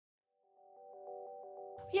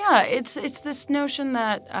Yeah, it's this notion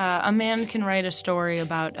that a man can write a story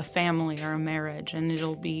about a family or a marriage, and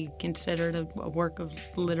it'll be considered a work of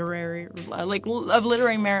literary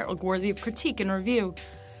merit, worthy of critique and review.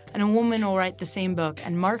 And a woman will write the same book,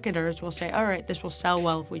 and marketers will say, "All right, this will sell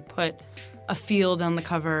well if we put a field on the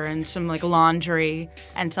cover and some like laundry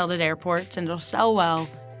and sell it at airports, and it'll sell well."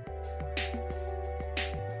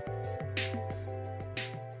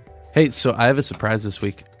 Hey, so I have a surprise this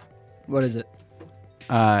week. What is it?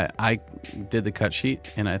 I did the cut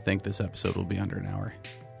sheet, and I think this episode will be under an hour.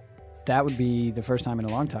 That would be the first time in a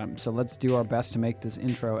long time. So let's do our best to make this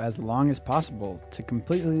intro as long as possible to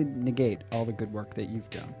completely negate all the good work that you've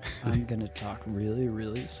done. I'm going to talk really,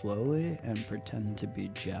 really slowly and pretend to be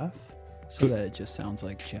Jeff so that it just sounds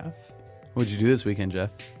like Jeff. What'd you do this weekend, Jeff?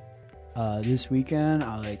 This weekend,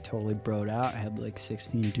 I totally broed out. I had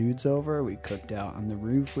 16 dudes over. We cooked out on the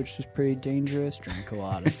roof, which was pretty dangerous. Drank a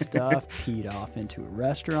lot of stuff. Peed off into a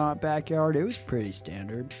restaurant backyard. It was pretty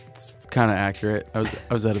standard. It's kind of accurate. I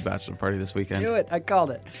was at a bachelor party this weekend. Do it. I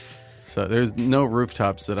called it. So there's no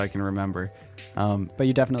rooftops that I can remember. But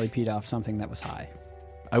you definitely peed off something that was high.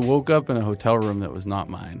 I woke up in a hotel room that was not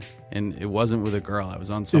mine, and it wasn't with a girl. I was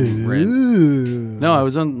on some No, I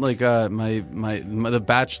was on the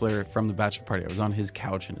bachelor from the bachelor party. I was on his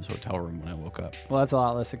couch in his hotel room when I woke up. Well, that's a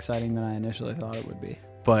lot less exciting than I initially thought it would be.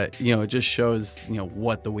 But, it just shows,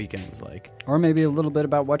 what the weekend was like. Or maybe a little bit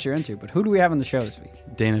about what you're into. But who do we have on the show this week?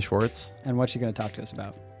 Dana Schwartz. And what's she going to talk to us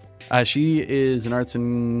about? She is an arts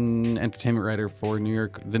and entertainment writer for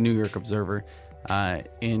the New York Observer.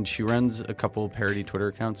 And she runs a couple parody Twitter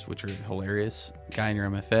accounts, which are hilarious. Guy in Your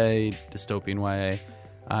MFA, Dystopian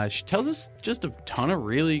YA. She tells us just a ton of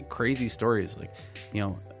really crazy stories.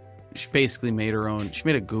 She basically made her own. She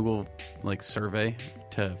made a Google survey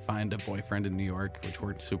to find a boyfriend in New York, which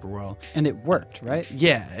worked super well. And it worked, right?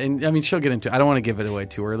 Yeah, and I mean, she'll get into it. I don't want to give it away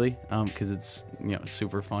too early because it's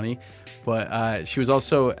super funny. But she was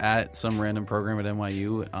also at some random program at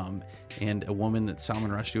NYU, and a woman that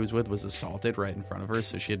Salman Rushdie was with was assaulted right in front of her,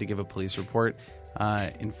 so she had to give a police report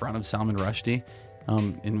in front of Salman Rushdie,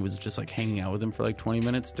 and was just hanging out with him for 20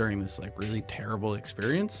 minutes during this really terrible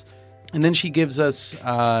experience. And then she gives us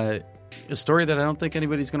a story that I don't think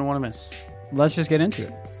anybody's going to want to miss. Let's just get into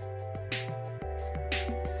it.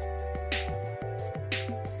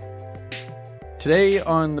 Today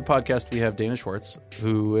on the podcast, we have Dana Schwartz,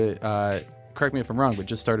 who, correct me if I'm wrong, but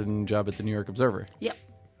just started a new job at the New York Observer. Yep.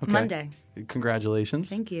 Okay. Monday. Congratulations.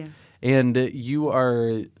 Thank you. And you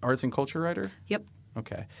are arts and culture writer? Yep.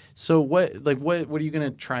 Okay. So what are you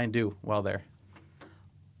going to try and do while there?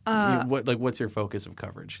 What's your focus of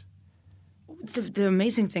coverage? The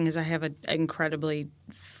amazing thing is I have an incredibly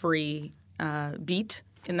free beat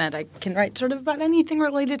in that I can write sort of about anything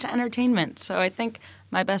related to entertainment. So I think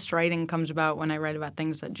my best writing comes about when I write about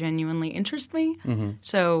things that genuinely interest me. Mm-hmm.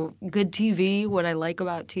 So good TV, what I like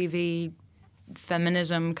about TV,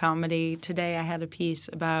 feminism, comedy. Today I had a piece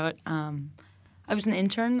about I was an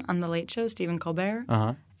intern on The Late Show, Stephen Colbert.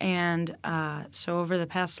 Uh-huh. And so over the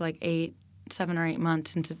past 7 or 8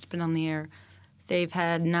 months since it's been on the air, they've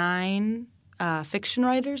had 9 fiction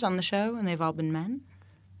writers on the show, and they've all been men.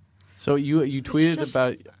 So you tweeted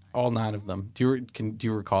about all 9 of them. Do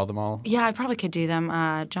you recall them all? Yeah, I probably could do them.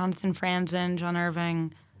 Jonathan Franzen, John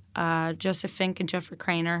Irving, Joseph Fink, and Jeffrey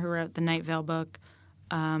Cranor, who wrote the Night Vale book.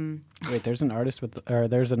 Wait, there's an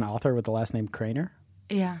there's an author with the last name Cranor?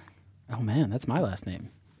 Yeah. Oh man, that's my last name.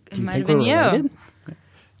 It might have been you.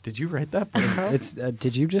 Did you write that book? It's.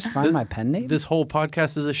 Did you just find my pen name? This whole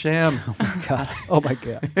podcast is a sham. Oh my god. Oh my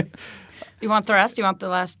god. You want the rest? You want the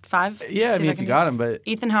last 5? Yeah, I mean, if you got them, but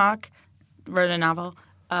Ethan Hawke wrote a novel.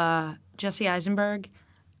 Jesse Eisenberg.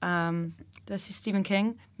 Did I see Stephen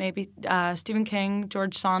King? Maybe Stephen King,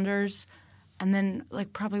 George Saunders, and then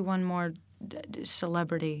probably one more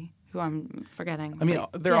celebrity who I'm forgetting. I mean,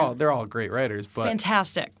 they're all great writers, but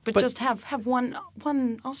fantastic. But just have one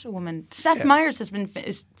also woman. Seth Meyers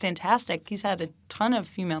is fantastic. He's had a ton of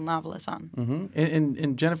female novelists on. Mm-hmm.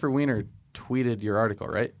 And Jennifer Weiner tweeted your article,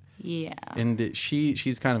 right? Yeah. And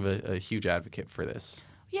she's kind of a huge advocate for this.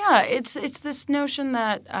 Yeah, it's this notion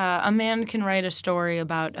that a man can write a story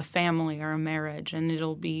about a family or a marriage, and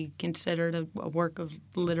it'll be considered a work of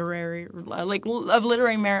literary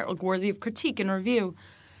merit, worthy of critique and review.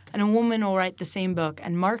 And a woman will write the same book,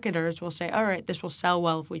 and marketers will say, "All right, this will sell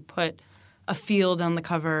well if we put a field on the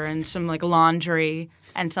cover and some laundry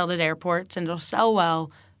and sell it at airports, and it'll sell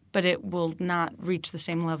well." but it will not reach the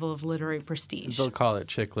same level of literary prestige. They'll call it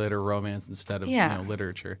chick lit or romance instead of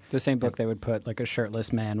literature. The same book they would put like a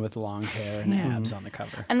shirtless man with long hair and abs on the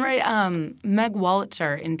cover. And Meg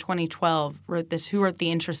Wolitzer in 2012 wrote this. Who wrote The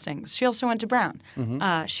Interestings? She also went to Brown.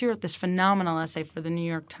 She wrote this phenomenal essay for the New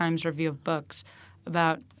York Times Review of Books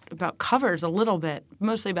about covers a little bit,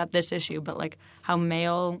 mostly about this issue, but like how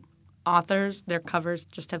male authors, their covers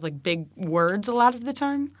just have like big words a lot of the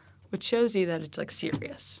time, which shows you that it's like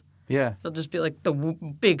serious. Yeah. They'll just be like the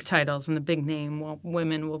big titles and the big name, while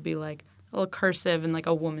women will be like a little cursive and like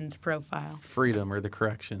a woman's profile. Freedom or the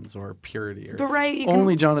corrections or purity or But right,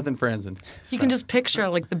 only Jonathan Franzen. You can just picture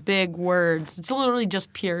like the big words. It's literally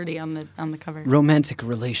just purity on the cover. Romantic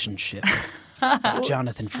relationship.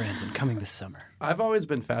 Jonathan Franzen coming this summer. I've always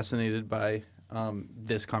been fascinated by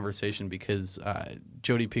this conversation because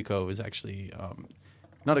Jodi Picoult is actually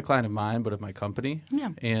not a client of mine, but of my company. Yeah.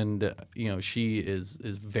 And she is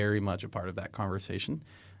very much a part of that conversation.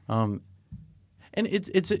 And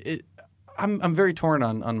I'm very torn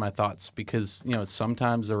on my thoughts because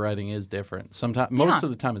sometimes the writing is different. Sometimes most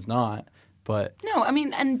of the time it's not. But no, I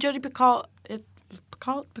mean, and Jodi Picoult.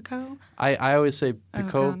 Picoult? I always say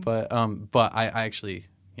Picoult, but I actually,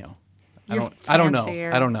 I don't know.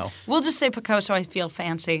 I don't know. We'll just say Picoult so I feel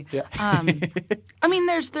fancy. Yeah. I mean,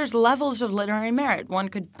 there's levels of literary merit. One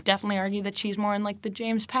could definitely argue that she's more in like the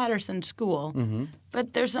James Patterson school. Mm-hmm.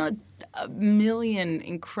 But there's a million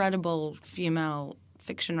incredible female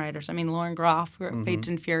fiction writers. I mean, Lauren Groff wrote Fates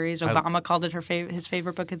and Furies. Obama called it his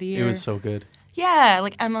favorite book of the year. It was so good. Yeah,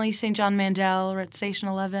 like Emily St. John Mandel wrote Station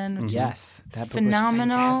 11. Which Yes, that book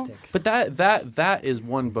phenomenal. was fantastic. But that is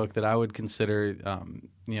one book that I would consider,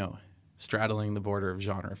 straddling the border of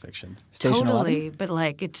genre fiction. Station Totally, 11? but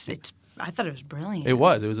like it's. I thought it was brilliant. It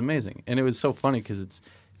was amazing, and it was so funny because it's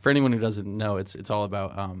for anyone who doesn't know, it's all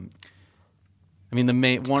about. The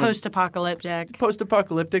main one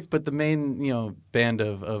post-apocalyptic, but the main band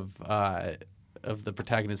of the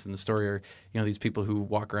protagonists in the story are these people who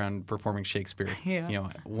walk around performing Shakespeare. Yeah.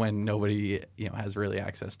 When nobody has really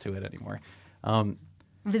access to it anymore.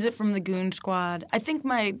 Visit from the Goon Squad. I think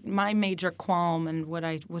my major qualm and what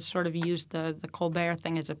I was sort of used the Colbert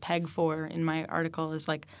thing as a peg for in my article is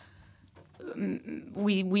like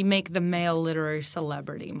we make the male literary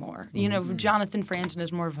celebrity more. Jonathan Franzen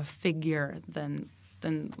is more of a figure than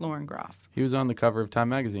Lauren Groff. He was on the cover of Time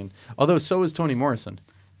magazine, although so was Toni Morrison.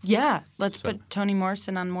 Yeah, let's put Toni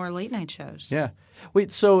Morrison on more late night shows. Yeah.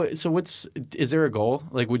 Wait, so is there a goal?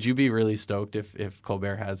 Like, would you be really stoked if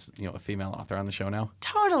Colbert has, a female author on the show now?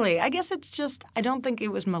 Totally. I guess it's just, I don't think it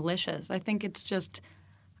was malicious. I think it's just,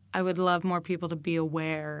 I would love more people to be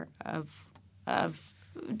aware of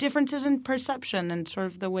differences in perception and sort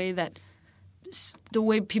of the way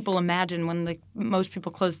people imagine when most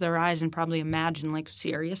people close their eyes and probably imagine like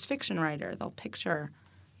serious fiction writer. They'll picture,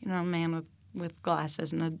 a man with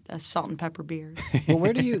glasses and a salt and pepper beard.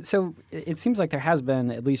 Well, so it seems like there has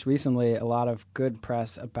been, at least recently, a lot of good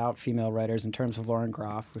press about female writers in terms of Lauren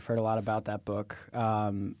Groff. We've heard a lot about that book.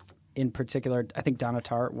 In particular, I think Donna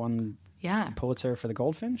Tartt won the Pulitzer for The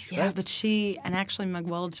Goldfinch, Yeah, right? but actually Meg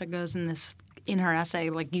Wolitzer goes in her essay,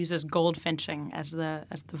 like uses goldfinching as the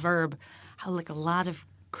verb, how like a lot of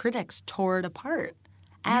critics tore it apart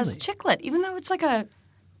as chick lit, even though it's like a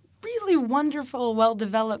really wonderful,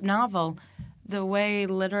 well-developed novel. The way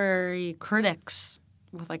literary critics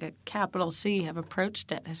with like a capital C have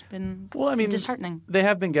approached it has been disheartening. They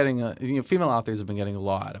have been getting female authors have been getting a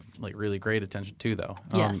lot of like really great attention too, though.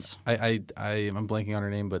 Yes, I'm blanking on her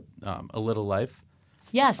name, but A Little Life.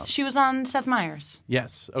 Yes, she was on Seth Meyers.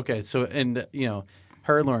 Yes. Okay. So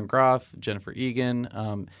her, Lauren Groff, Jennifer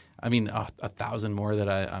Egan. 1,000 more that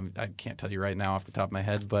I can't tell you right now off the top of my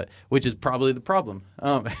head, but which is probably the problem.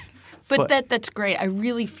 But that's great. I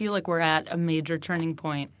really feel like we're at a major turning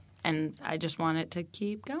point, and I just want it to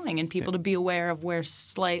keep going and people to be aware of where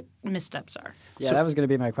slight missteps are. Yeah, that was going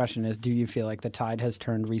to be my question is, do you feel like the tide has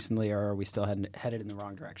turned recently, or are we still headed in the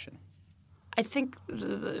wrong direction? I think,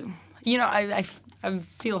 I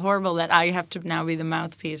feel horrible that I have to now be the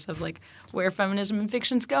mouthpiece of like where feminism and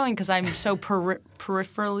fiction's going because I'm so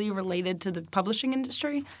peripherally related to the publishing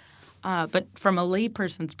industry. But from a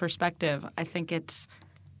layperson's perspective, I think it's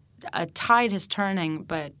a tide is turning,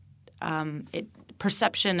 but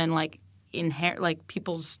perception and like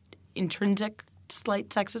people's intrinsic slight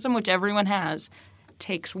sexism, which everyone has,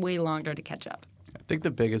 takes way longer to catch up. I think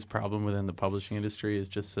the biggest problem within the publishing industry is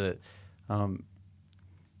just that,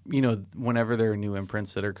 whenever there are new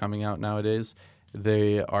imprints that are coming out nowadays,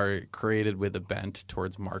 they are created with a bent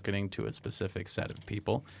towards marketing to a specific set of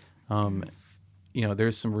people.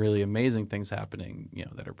 there's some really amazing things happening,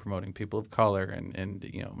 that are promoting people of color and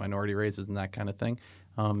minority races and that kind of thing,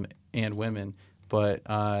 and women. But,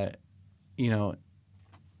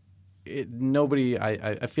 nobody,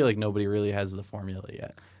 I feel like nobody really has the formula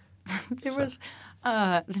yet. There was,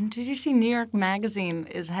 did you see New York Magazine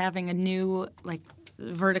is having a new,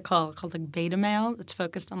 vertical called beta male that's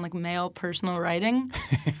focused on male personal writing,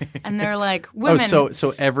 and they're like women.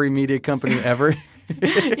 So every media company ever.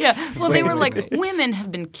 Yeah, well, they were women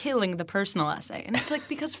have been killing the personal essay, and it's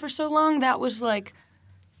because for so long that was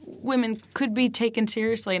women could be taken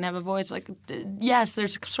seriously and have a voice. Yes,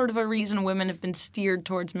 there's sort of a reason women have been steered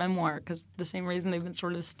towards memoir, because the same reason they've been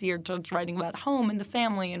sort of steered towards writing about home and the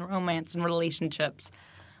family and romance and relationships.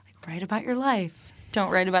 Write about your life. Don't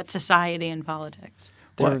write about society and politics.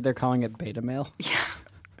 They're calling it beta male? Yeah.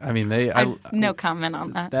 I mean, no comment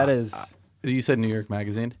on that. That is... You said New York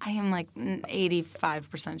Magazine? I am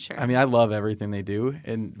 85% sure. I mean, I love everything they do,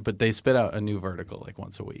 but they spit out a new vertical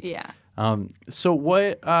once a week. Yeah. So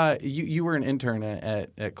what? You were an intern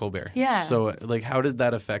at Colbert. Yeah. So how did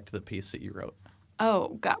that affect the piece that you wrote?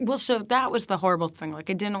 Oh, God. Well, so that was the horrible thing. I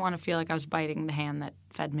didn't want to feel like I was biting the hand that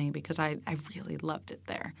fed me, because I really loved it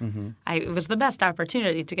there. Mm-hmm. It was the best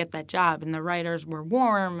opportunity to get that job, and the writers were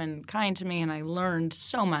warm and kind to me, and I learned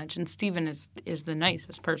so much. And Stephen is the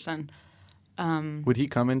nicest person. Would he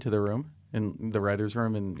come into the room, in the writer's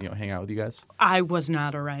room, and hang out with you guys? I was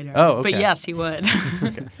not a writer. Oh, okay. But yes, he would.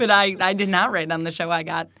 Okay. But I did not write on the show. I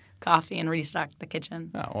got coffee and restocked the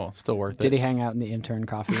kitchen. Oh, well, still worth it. Did he hang out in the intern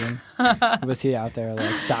coffee room? Was he out there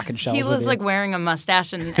stocking shelves? He was wearing a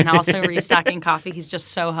mustache and also restocking coffee. He's just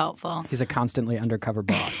so helpful. He's a constantly undercover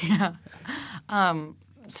boss. Yeah.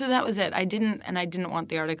 So that was it. I didn't want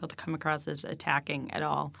the article to come across as attacking at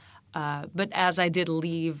all. But as I did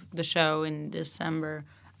leave the show in December,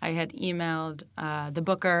 I had emailed the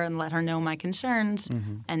booker and let her know my concerns,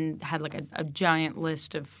 and had a giant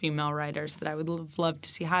list of female writers that I would love to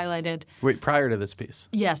see highlighted. Wait, prior to this piece?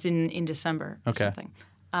 Yes, in December or okay. something.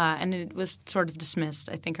 And it was sort of dismissed.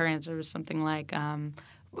 I think her answer was something like,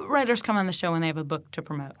 writers come on the show when they have a book to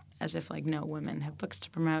promote, as if no women have books to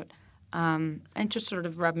promote. And just sort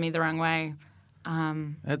of rubbed me the wrong way.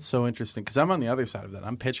 That's so interesting, because I'm on the other side of that.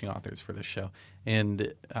 I'm pitching authors for this show,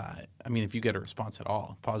 and I mean, if you get a response at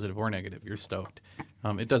all, positive or negative, you're stoked.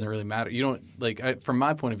 It doesn't really matter. You don't from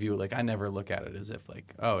my point of view, I never look at it as if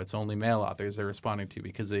it's only male authors they're responding to,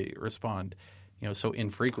 because they respond so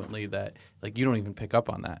infrequently that you don't even pick up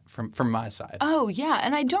on that from my side. Oh yeah,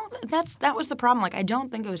 and that was the problem. I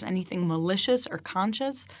don't think it was anything malicious or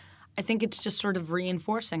conscious. I think it's just sort of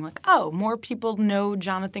reinforcing, more people know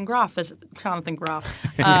Jonathan Groff as Jonathan Groff.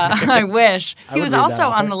 I wish. He was also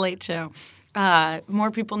on The Late Show.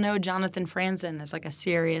 More people know Jonathan Franzen as a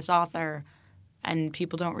serious author, and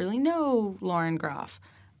people don't really know Lauren Groff.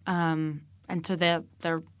 And so they're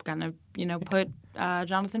going to, put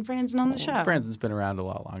Jonathan Franzen on the show. Franzen's been around a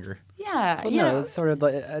lot longer. Yeah, well, no, it's sort of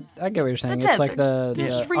I get what you're saying. That's it's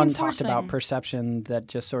the untalked about perception that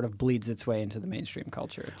just sort of bleeds its way into the mainstream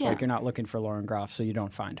culture. It's you're not looking for Lauren Groff, so you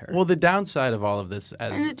don't find her. Well, the downside of all of this,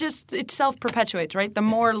 and it self-perpetuates, right? The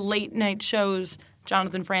more late night shows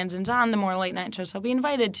Jonathan Franzen's on, the more late night shows he'll be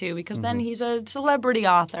invited to, because then he's a celebrity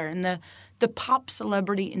author, and the pop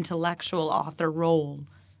celebrity intellectual author role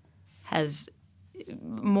has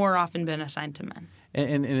more often been assigned to men.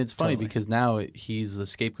 And it's funny because now he's the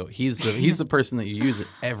scapegoat. He's the person that you use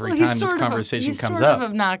every time this conversation comes up. He's sort of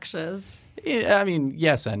obnoxious. Yeah, I mean,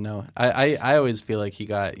 yes and no. I always feel like he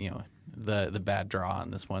got the bad draw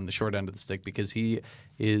on this one, the short end of the stick, because he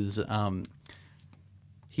is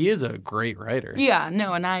a great writer. Yeah,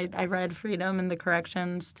 no, and I read Freedom and The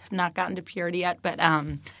Corrections. Have not gotten to Purity yet, but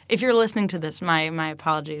if you're listening to this, my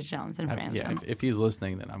apologies, Jonathan Franzen. Yeah, if he's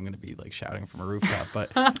listening, then I'm going to be shouting from a rooftop.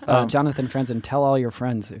 But Jonathan Franzen, tell all your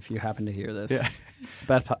friends if you happen to hear this. Yeah. It's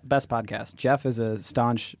the best podcast. Jeff is a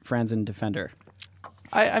staunch Franzen defender.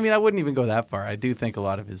 I mean, I wouldn't even go that far. I do think a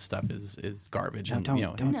lot of his stuff is garbage. Don't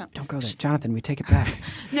go there, Jonathan. We take it back.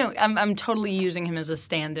 No, I'm totally using him as a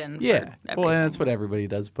stand-in. Yeah, well, and that's what everybody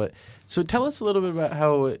does. But so tell us a little bit about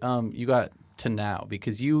how you got to now,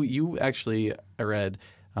 because you actually, I read,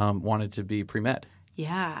 wanted to be pre-med.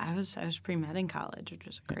 Yeah, I was pre-med in college, which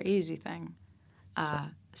was a crazy thing.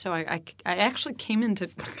 So I actually came into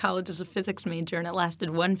college as a physics major, and it lasted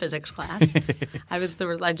one physics class. I will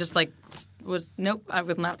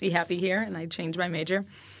not be happy here, and I changed my major.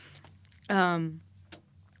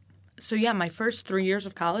 So yeah, my first 3 years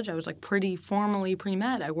of college, I was pretty formally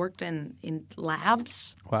pre-med. I worked in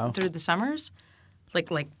labs through the summers, like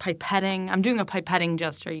pipetting. I'm doing a pipetting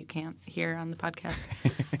gesture you can't hear on the podcast.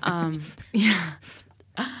 Yeah.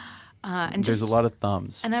 And There's just, a lot of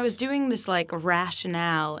thumbs. And I was doing this like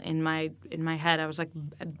rationale in my head. I was like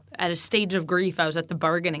at a stage of grief. I was at the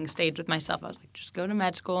bargaining stage with myself. I was like, just go to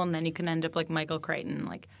med school, and then you can end up like Michael Crichton.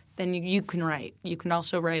 Like then you can write. You can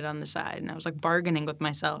also write on the side. And I was like bargaining with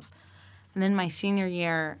myself. And then my senior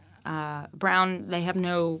year, Brown, they have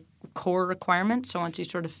no core requirements. So once you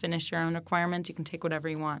sort of finish your own requirements, you can take whatever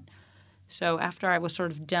you want. So after I was sort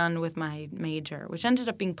of done with my major, which ended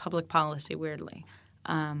up being public policy, weirdly.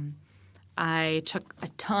 I took a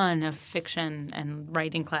ton of fiction and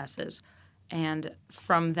writing classes, and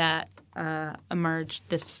from that emerged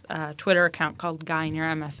this Twitter account called Guy in Your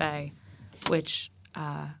MFA, which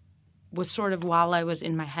was sort of while I was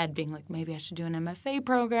in my head being like, maybe I should do an MFA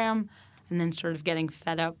program, and then sort of getting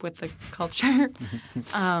fed up with the culture.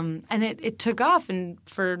 And it took off, and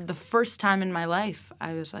for the first time in my life,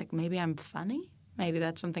 I was like, maybe I'm funny. Maybe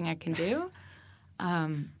that's something I can do.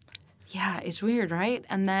 Yeah, it's weird, right?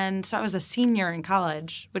 And then, so I was a senior in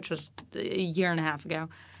college, which was a year and a half ago,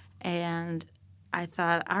 and I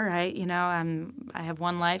thought, all right, I have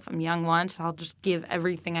one life, I'm young once, I'll just give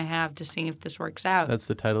everything I have to see if this works out. That's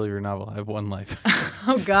the title of your novel, I Have One Life.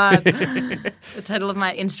 Oh, God. The title of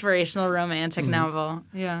my inspirational romantic novel,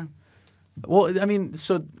 yeah. Well, I mean,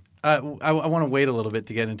 so I want to wait a little bit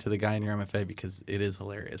to get into the Guy in Your MFA because it is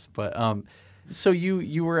hilarious, but... So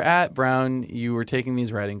you were at Brown, you were taking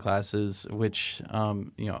these writing classes, which Kyle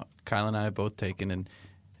and I have both taken, and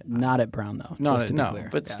not at Brown though. No, just to be clear.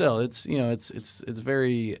 But still, it's it's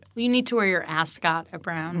very. Well, you need to wear your ascot at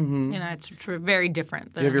Brown. Mm-hmm. It's very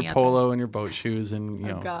different. Than you have your any polo other. and your boat shoes, and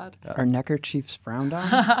Oh God, are neckerchiefs frowned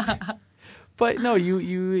on? But no,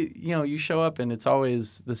 you show up and it's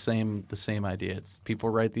always the same idea. It's people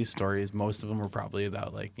write these stories. Most of them are probably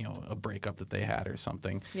about a breakup that they had or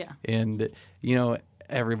something. Yeah. And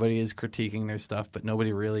everybody is critiquing their stuff, but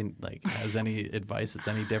nobody really has any advice that's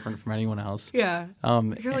any different from anyone else. Yeah.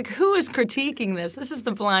 You're like, who is critiquing this? This is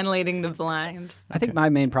the blind leading the blind. I think my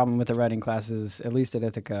main problem with the writing classes, at least at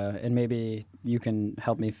Ithaca, and maybe you can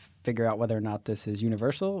help me figure out whether or not this is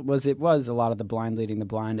universal, was a lot of the blind leading the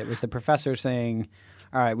blind. It was the professor saying,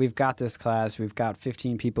 all right, we've got this class. We've got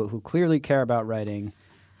 15 people who clearly care about writing.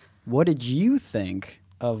 What did you think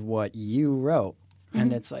of what you wrote? Mm-hmm.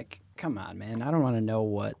 And it's like, come on, man. I don't want to know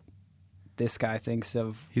what this guy thinks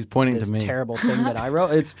of. He's pointing this to me. Terrible thing that I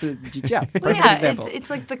wrote. It's Jeff. Well, Perfect example. It's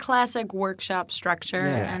like the classic workshop structure,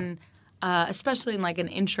 and especially in like an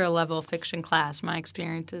intro level fiction class. My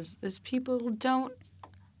experience is people don't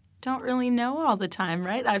really know all the time,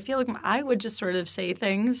 right? I feel like I would just sort of say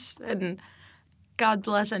things, and God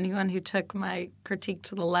bless anyone who took my critique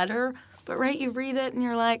to the letter. But right, you read it and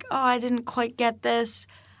you're like, oh, I didn't quite get this.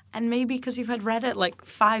 And maybe because you've had read it like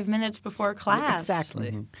 5 minutes before class.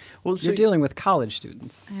 Exactly. Mm-hmm. Well, you're dealing with college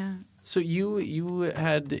students. Yeah. So you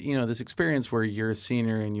had this experience where you're a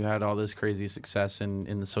senior and you had all this crazy success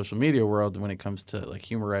in the social media world when it comes to like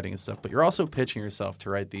humor writing and stuff. But you're also pitching yourself to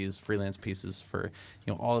write these freelance pieces for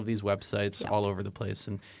all of these websites all over the place.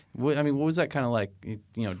 And what was that kind of like?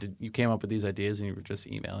 Did you came up with these ideas and you were just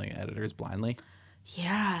emailing editors blindly?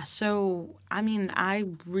 Yeah. So, I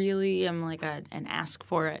really am like an ask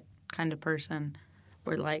for it kind of person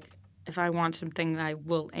where like if I want something, I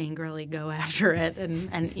will angrily go after it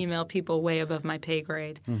and email people way above my pay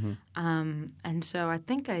grade. Mm-hmm. And so I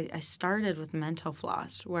think I started with Mental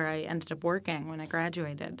Floss where I ended up working when I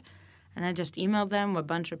graduated. And I just emailed them a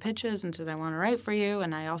bunch of pitches and said, I want to write for you.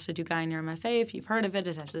 And I also do Guy in Your MFA. If you've heard of it,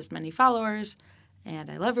 it has this many followers.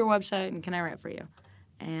 And I love your website. And can I write for you?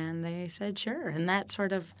 And they said, sure. And that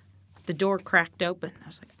sort of, the door cracked open. I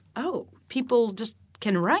was like, oh, people just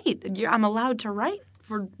can write. I'm allowed to write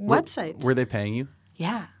for websites. Were they paying you?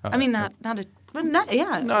 Yeah. Not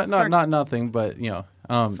nothing, but,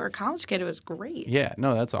 for a college kid, it was great. Yeah,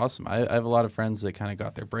 no, that's awesome. I have a lot of friends that kind of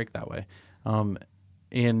got their break that way.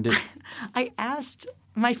 And I asked,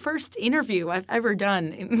 my first interview I've ever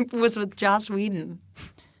done was with Joss Whedon.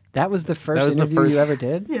 That was the first interview you ever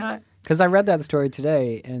did? Yeah. Because I read that story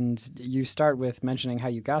today, and you start with mentioning how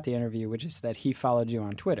you got the interview, which is that he followed you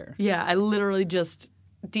on Twitter. Yeah, I literally just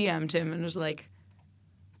DM'd him and was like,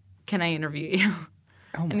 can I interview you?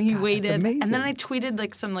 Oh my and he God, waited. that's amazing. And then I tweeted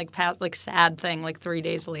like some like past like sad thing like 3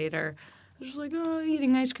 days later. I was just like, oh,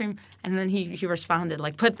 eating ice cream. And then he responded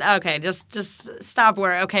like, just stop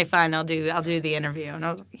worrying. Okay, fine, I'll do the interview. And I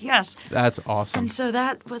was like, yes. That's awesome. And so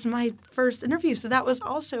that was my first interview. So that was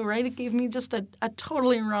also, right, it gave me just a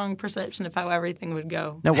totally wrong perception of how everything would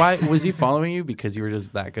go. Now, why was he following you? Because you were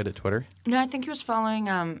just that good at Twitter? No, I think he was following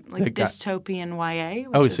dystopian YA.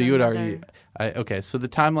 Oh, so you had already... okay, so the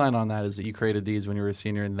timeline on that is that you created these when you were a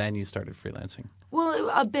senior and then you started freelancing. Well,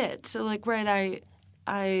 a bit. So like, right,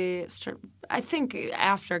 I think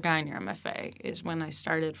after Guyner MFA is when I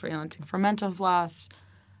started freelancing for Mental Floss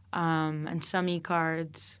and some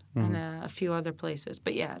e-cards and a few other places.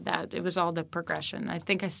 But yeah, it was all the progression. I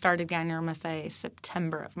think I started Guyner MFA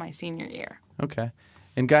September of my senior year. Okay.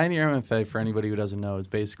 And Guyner MFA, for anybody who doesn't know, is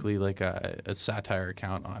basically like a satire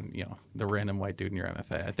account on, the random white dude in your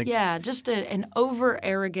MFA. I think. Yeah, just an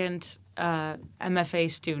over-arrogant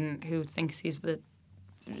MFA student who thinks he's the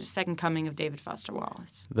second coming of David Foster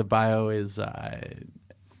Wallace. The bio is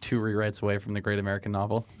 2 rewrites away from the great American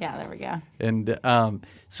novel. Yeah, there we go. And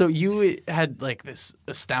so you had like this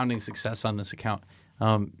astounding success on this account.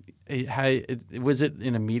 Was it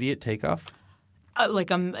an immediate takeoff?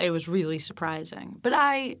 It was really surprising. But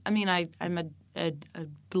I'm a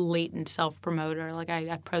blatant self-promoter. Like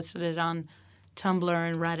I posted it on Tumblr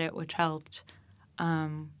and Reddit, which helped.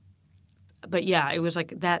 But yeah, it was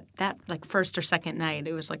like that like first or second night,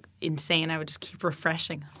 it was like insane. I would just keep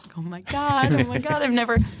refreshing. I was like, oh my God, I've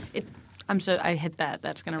never. I hit that.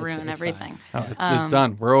 That's going to ruin everything. Oh, it's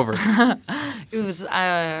done. We're over. It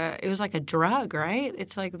was like a drug, right?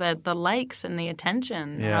 It's like the likes and the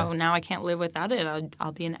attention. Yeah. Now I can't live without it.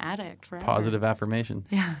 I'll be an addict forever. Positive affirmation.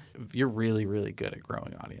 Yeah. You're really, really good at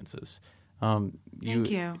growing audiences. Thank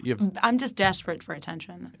you. I'm just desperate for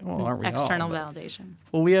attention. Well, aren't we all? External validation.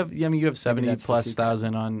 Well, you have 70 that's the plus secret.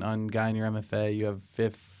 thousand on Guy in your MFA. You have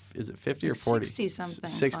is it 50 or 40? 60-something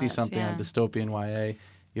 60 plus, something yeah. on Dystopian YA.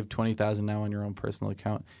 You have 20,000 now on your own personal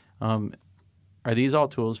account. Are these all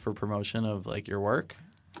tools for promotion of like your work?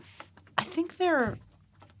 I think they're.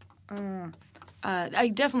 I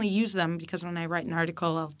definitely use them because when I write an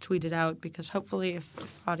article, I'll tweet it out because hopefully if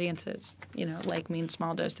audiences, like me in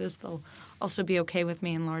small doses, they'll also be okay with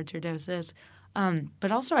me in larger doses.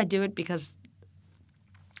 But also I do it because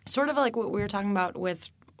sort of like what we were talking about with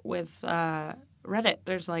Reddit.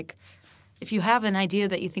 There's like if you have an idea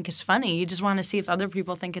that you think is funny, you just want to see if other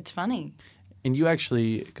people think it's funny. And you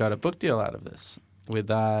actually got a book deal out of this with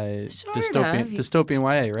Sort of. Dystopian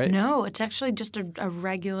YA, right? No, it's actually just a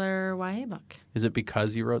regular YA book. Is it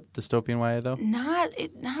because you wrote Dystopian YA though? Not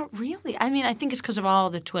really. I mean, I think it's because of all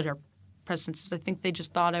the Twitter presences. I think they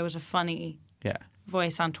just thought I was a funny Yeah.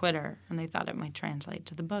 voice on Twitter, and they thought it might translate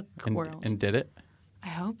to the book world. And did it? I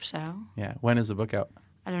hope so. Yeah. When is the book out?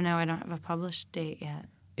 I don't know. I don't have a published date yet.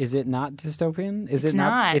 Is it not dystopian? Is It's it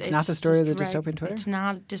not? It's not the story of the just dystopian Twitter. It's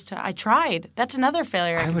not I tried. That's another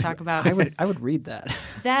failure I can talk about. I would read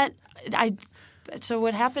that. So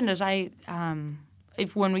what happened is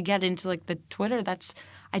when we get into like the Twitter,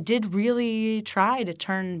 I did really try to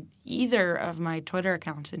turn either of my Twitter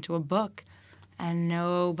accounts into a book, and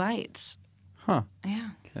no bites. Huh.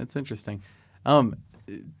 Yeah. That's interesting.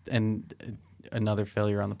 And another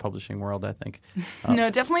failure on the publishing world, I think. No,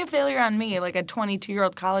 definitely a failure on me, like a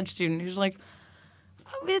 22-year-old college student who's like,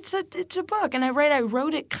 oh, it's a book. And I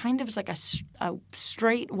wrote it kind of as like a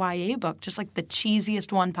straight YA book, just like the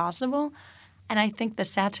cheesiest one possible. And I think the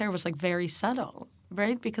satire was like very subtle,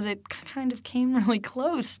 right? Because it kind of came really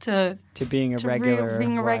close to being a regular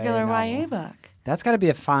YA novel. book. That's got to be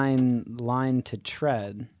a fine line to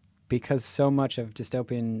tread because so much of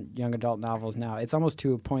dystopian young adult novels now, it's almost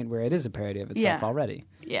to a point where it is a parody of itself already.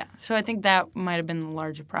 Yeah. So I think that might have been the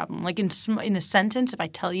larger problem. Like in a sentence, if I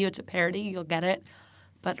tell you it's a parody, you'll get it.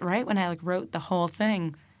 But right when I wrote the whole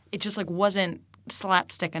thing, it just wasn't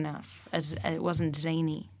slapstick enough. As it wasn't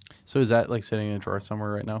zany. So is that like sitting in a drawer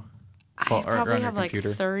somewhere right now? I or probably on your have like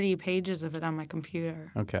computer? 30 pages of it on my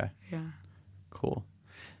computer. Okay. Yeah. Cool.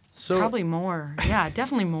 So Probably more. Yeah,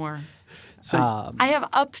 definitely more. So I have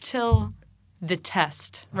up till the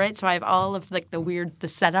test, right? So I have all of like the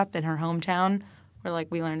setup in her hometown where like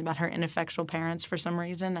we learned about her ineffectual parents for some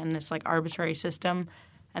reason and this like arbitrary system,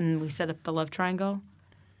 and we set up the love triangle.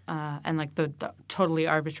 And like the totally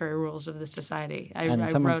arbitrary rules of the society. I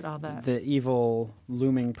wrote all that. The evil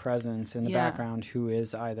looming presence in the Yeah. background who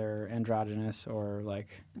is either androgynous or like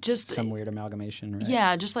Just some weird amalgamation, right?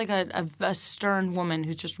 Yeah, just like a stern woman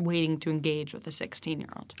who's just waiting to engage with a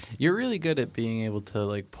 16-year-old. you're really good at being able to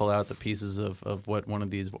like pull out the pieces of what one of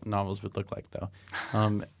these novels would look like, though.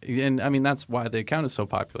 And I mean that's why the account is so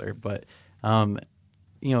popular. But did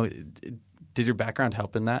your background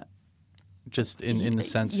help in that? Just in the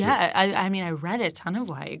sense that I mean, I read a ton of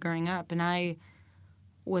YA growing up, and I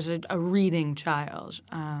was a reading child.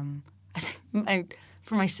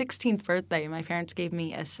 For my 16th birthday, my parents gave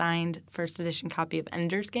me a signed first edition copy of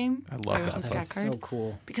Ender's Game. I love by that Orson book. Scott That's Card, so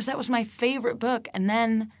cool. because that was my favorite book. And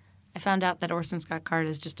then I found out that Orson Scott Card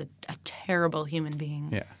is just a terrible human being.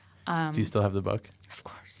 Yeah. Do you still have the book? Of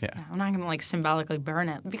course. Yeah. I'm not going to like symbolically burn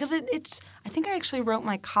it because it's. I think I actually wrote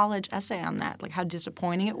my college essay on that, like how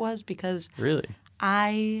disappointing it was because Really?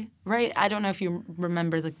 I don't know if you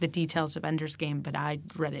remember the details of Ender's Game, but I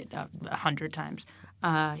read it 100 times.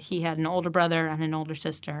 He had an older brother and an older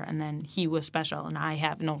sister, and then he was special, and I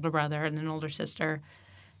have an older brother and an older sister,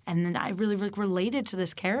 and then I really related to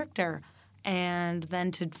this character. And then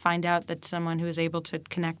to find out that someone who is able to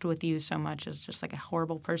connect with you so much is just like a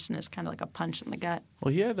horrible person is kind of like a punch in the gut.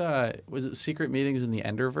 Well, he had was it Secret Meetings in the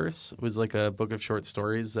Enderverse? It was like a book of short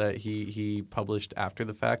stories that he published after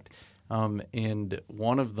the fact, and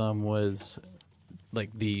one of them was like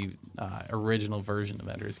the original version of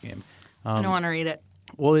Ender's Game. I don't want to read it.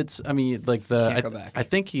 Well, it's like Can't go back. I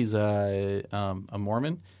think he's a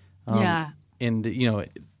Mormon. Yeah. And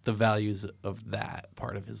the values of that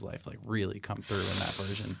part of his life like really come through in that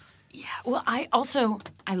version. Yeah, well, I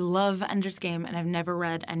love Ender's Game, and I've never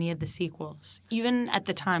read any of the sequels, even at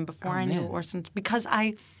the time before I knew man. Orson, because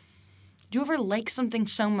do you ever like something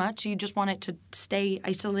so much you just want it to stay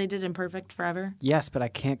isolated and perfect forever? Yes, but I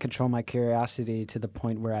can't control my curiosity to the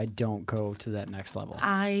point where I don't go to that next level.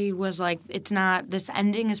 I was like, this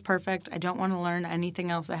ending is perfect. I don't want to learn anything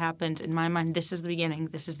else that happened. In my mind, this is the beginning,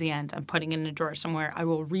 this is the end. I'm putting it in a drawer somewhere. I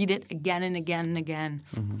will read it again and again and again,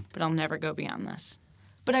 but I'll never go beyond this.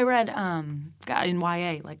 But I read in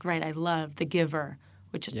YA, I love The Giver,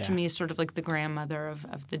 which Yeah. to me is sort of like the grandmother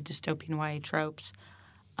of the dystopian YA tropes.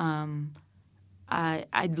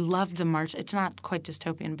 I loved the Martian. It's not quite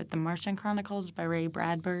dystopian, but the Martian Chronicles by Ray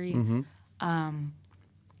Bradbury. I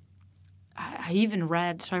even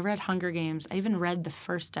read. So I read Hunger Games. I even read the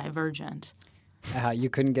first Divergent. You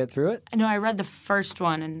couldn't get through it? No, I read the first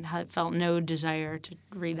one and felt no desire to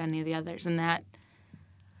read any of the others. And that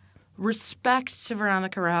respect to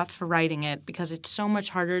Veronica Roth for writing it because it's so much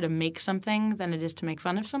harder to make something than it is to make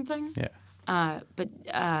fun of something. Yeah. But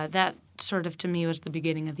that sort of to me was the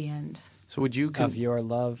beginning of the end. So would you Of your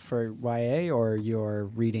love for YA or your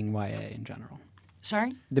reading YA in general?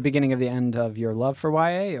 Sorry? The beginning of the end of your love for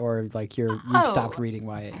YA, or like you've stopped reading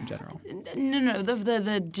YA in general? No,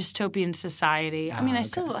 the dystopian society. I mean, I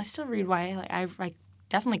okay. still read YA. Like I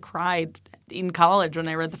definitely cried in college when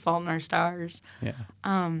I read The Fault in Our Stars. Yeah.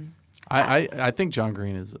 I think John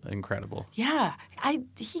Green is incredible. Yeah,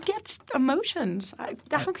 he gets emotions.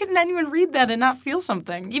 How can anyone read that and not feel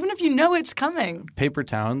something, even if you know it's coming? Paper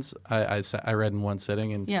Towns, I read in one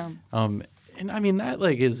sitting, and Yeah. and I mean that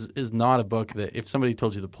like is not a book that if somebody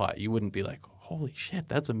told you the plot, you wouldn't be like, holy shit,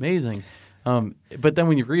 that's amazing. But then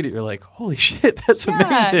when you read it, you're like, holy shit, that's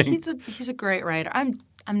amazing. He's a great writer. I'm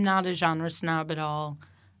not a genre snob at all.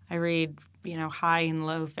 I read high and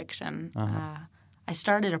low fiction. I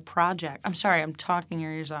started a project. I'm sorry, I'm talking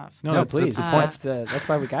your ears off. No, please. That's the point. That's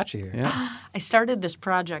why we got you here. Yeah. I started this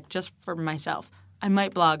project just for myself. I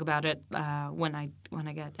might blog about it when I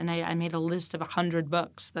get. And I made a list of 100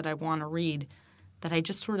 books that I want to read that I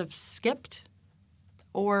just sort of skipped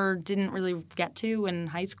or didn't really get to in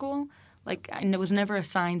high school. Like I was never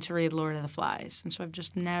assigned to read Lord of the Flies, and so I've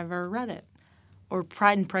just never read it. Or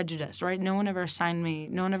Pride and Prejudice, right? No one ever told me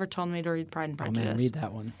to read Pride and Oh Prejudice. man, read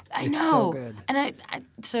that one. I It's know. so good. And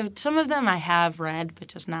so some of them I have read, but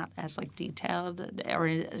just not as like detailed or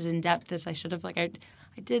as in depth as I should have. Like I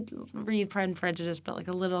did read Pride and Prejudice, but like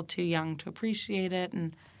a little too young to appreciate it.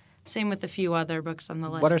 And same with a few other books on the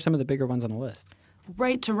list. What are some of the bigger ones on the list?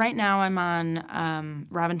 Right now I'm on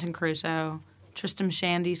Robinson Crusoe. Tristram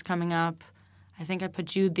Shandy's coming up. I think I put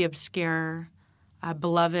Jude the Obscure.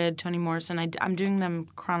 Beloved, Toni Morrison. I'm doing them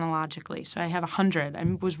chronologically. So I have 100. I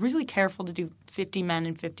was really careful to do 50 men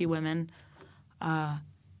and 50 women.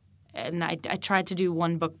 And I tried to do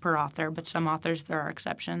one book per author, but some authors, there are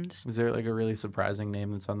exceptions. Is there like a really surprising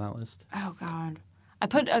name that's on that list? Oh, God. I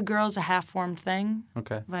put A Girl's a Half-Formed Thing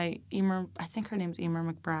Okay. by Emer, I think her name's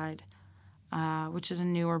Emer McBride, which is a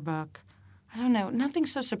newer book. I don't know.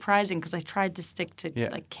 Nothing's so surprising because I tried to stick to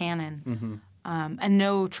like canon. Mm-hmm. And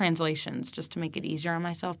no translations, just to make it easier on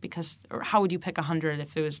myself. Because how would you pick 100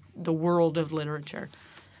 if it was the world of literature?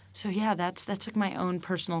 So yeah, that's like my own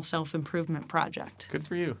personal self-improvement project. Good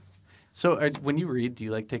for you. So when you read, do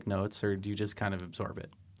you like take notes or do you just kind of absorb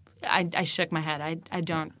it? I shook my head. I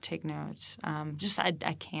don't take notes.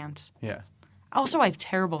 I can't. Yeah. Also, I have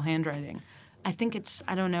terrible handwriting. I think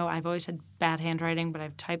I don't know. I've always had bad handwriting, but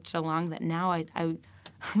I've typed so long that now I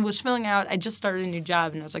was filling out – I just started a new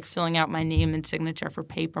job, and I was like filling out my name and signature for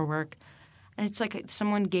paperwork. And it's like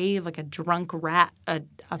someone gave like a drunk rat a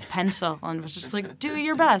pencil and was just like, do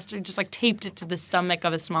your best. Or just like taped it to the stomach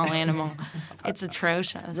of a small animal. It's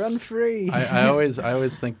atrocious. Run free. I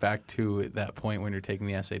always think back to that point when you're taking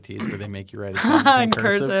the SATs where they make you write it down In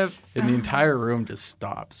cursive. and the entire room just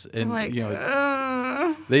stops. And Like,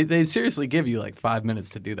 they seriously give you like 5 minutes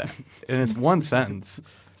to do that, and it's one sentence.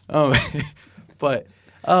 But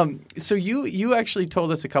so you actually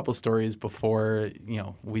told us a couple stories before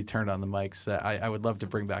we turned on the mics that I would love to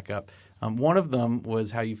bring back up. One of them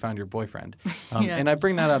was how you found your boyfriend, Yeah. and I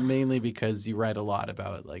bring that up mainly because you write a lot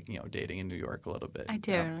about dating in New York a little bit. I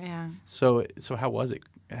do, yeah. So how was it?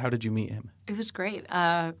 How did you meet him? It was great.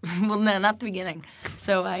 Well, no, not the beginning.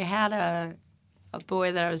 So I had a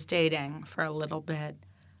boy that I was dating for a little bit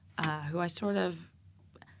who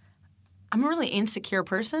I'm a really insecure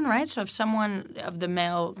person, right? So if someone of the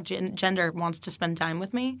male gender wants to spend time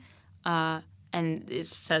with me and it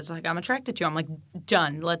says, like, I'm attracted to you, I'm like,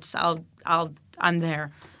 done. I'm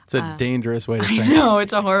there. It's a dangerous way to think. I know.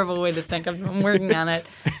 It's a horrible way to think. I'm working on it.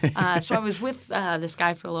 So I was with this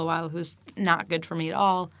guy for a little while who's not good for me at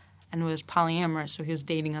all and was polyamorous. So he was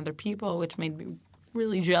dating other people, which made me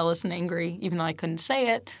really jealous and angry, even though I couldn't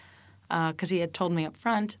say it because he had told me up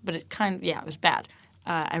front. But it it was bad.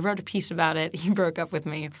 I wrote a piece about it. He broke up with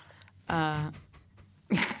me. Yeah,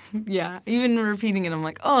 even repeating it, I'm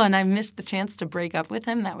like, oh, and I missed the chance to break up with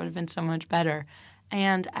him. That would have been so much better.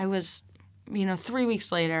 And I was, 3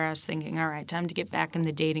 weeks later, I was thinking, all right, time to get back in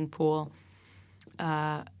the dating pool.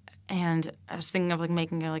 And I was thinking of like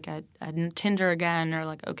making a Tinder again or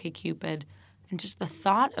like OkCupid. And just the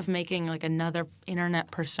thought of making like another internet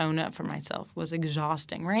persona for myself was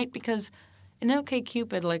exhausting, right? Because in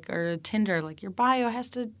OkCupid or Tinder, like your bio has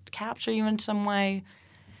to capture you in some way.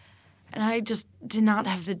 And I just did not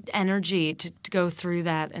have the energy to go through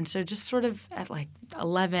that. And so just sort of at like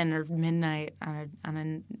 11 or midnight on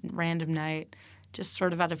a random night, just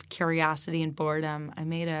sort of out of curiosity and boredom, I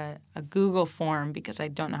made a Google form because I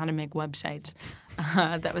don't know how to make websites.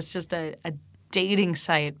 That was just a dating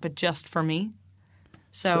site, but just for me.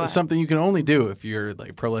 So something you can only do if you're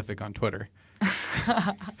like prolific on Twitter.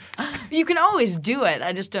 You can always do it.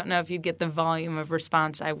 I just don't know if you'd get the volume of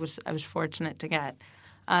response I was fortunate to get.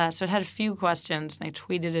 So it had a few questions, and I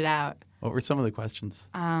tweeted it out. What were some of the questions?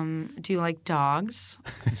 Do you like dogs?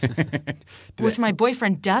 Which my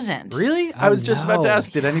boyfriend doesn't. Really? I was just about to no.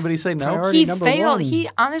 ask. Did anybody say no? Priority He number failed. one. He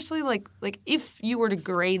honestly, like if you were to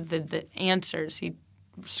grade the answers, he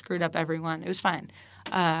screwed up everyone. It was fine.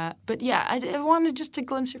 But yeah, I wanted just to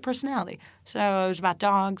glimpse your personality. So it was about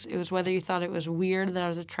dogs. It was whether you thought it was weird that I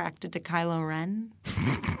was attracted to Kylo Ren.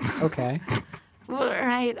 Okay. Well,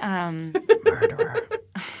 right. Murderer.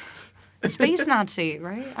 Space Nazi,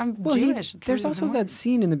 right? I'm Well, Jewish. there's also that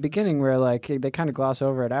scene in the beginning where like they kind of gloss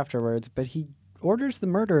over it afterwards, but he orders the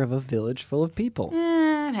murder of a village full of people.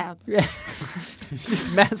 It happened. Yeah. It's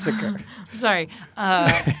just massacre. Sorry.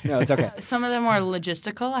 No, it's okay. Some of them were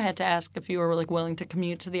logistical. I had to ask if you were like willing to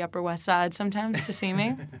commute to the Upper West Side sometimes to see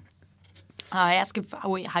me. I asked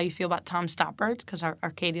how you feel about Tom Stoppard because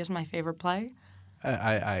Arcadia is my favorite play.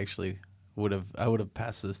 I actually would have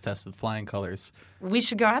passed this test with flying colors. We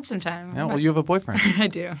should go out sometime. Yeah, well, you have a boyfriend. I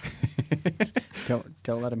do.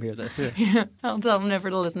 Don't let him hear this. I'll tell him never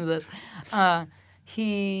to listen to this. So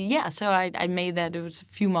I made that. It was a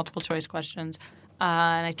few multiple choice questions.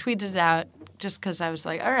 And I tweeted it out just because I was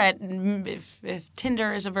like, all right, if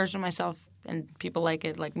Tinder is a version of myself and people like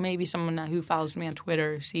it, like maybe someone who follows me on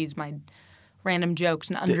Twitter sees my random jokes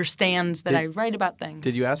and understands that I write about things.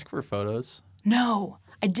 Did you ask for photos? No,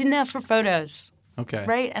 I didn't ask for photos. Okay.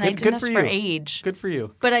 Right? And I didn't ask for age. Good for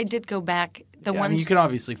you. But I did go back. I mean, you can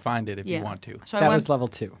obviously find it if you Yeah. want to. So That I went, was level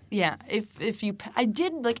 2. Yeah. I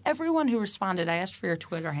did, like, everyone who responded, I asked for your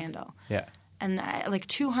Twitter handle. Yeah. And like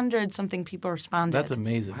 200-something people responded. That's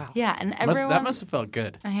amazing. Wow. Yeah, and everyone. That must have felt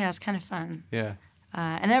good. Yeah, it's kind of fun. Yeah.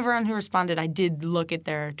 And everyone who responded, I did look at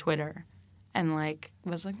their Twitter, and like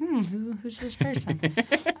was like, who's this person?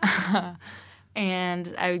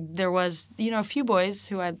 And there was a few boys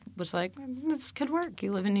who I was like, this could work.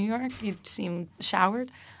 You live in New York. You seem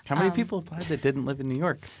showered. How many people applied that didn't live in New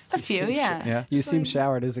York? A few, yeah. Yeah. You Just seem like-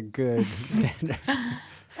 showered is a good standard.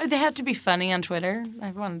 They had to be funny on Twitter.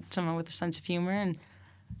 I wanted someone with a sense of humor. And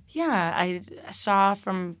yeah, I saw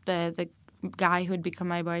from the guy who had become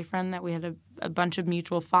my boyfriend that we had a bunch of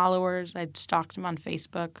mutual followers. I'd stalked him on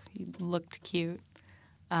Facebook. He looked cute.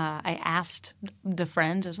 I asked the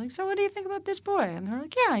friends, I was like, so what do you think about this boy? And they were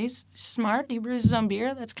like, yeah, he's smart. He brews his own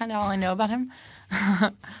beer. That's kind of all I know about him.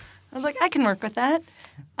 I was like, I can work with that.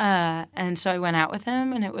 And so I went out with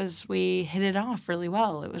him, and we hit it off really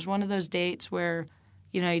well. It was one of those dates where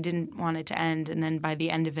you know, you didn't want it to end, and then by the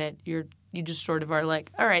end of it, you just sort of are like,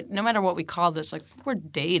 all right, no matter what we call this, like, we're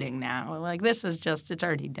dating now. Like, this is just, it's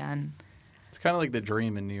already done. It's kind of like the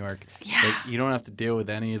dream in New York. Yeah. Like, you don't have to deal with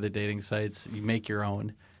any of the dating sites. You make your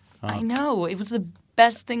own. I know. It was the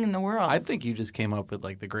best thing in the world. I think you just came up with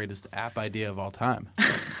like the greatest app idea of all time.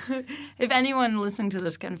 If anyone listening to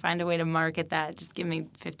this can find a way to market that, just give me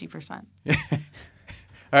 50%.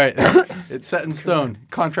 All right, it's set in stone.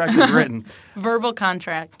 Contract is written. Verbal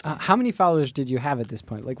contract. How many followers did you have at this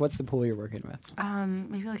point? Like, what's the pool you're working with?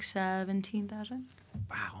 Maybe like 17,000.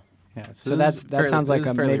 Wow. Yeah. So that sounds like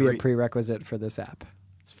maybe a prerequisite for this app.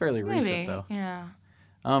 It's fairly Maybe, recent though. yeah.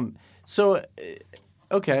 So,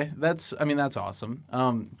 okay, that's awesome.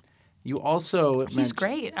 You also He's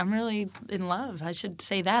great. I'm really in love. I should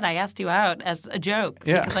say that. I asked you out as a joke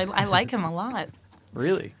Yeah. because I like him a lot.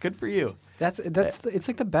 Really good for you. It's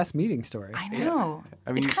like the best meeting story. I know.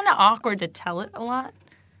 I mean- it's kind of awkward to tell it a lot.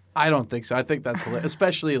 I don't think so. I think that's hilarious,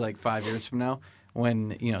 especially like 5 years from now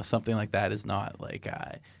when something like that is not like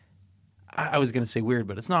I was going to say weird,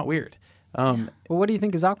 but it's not weird. Well, what do you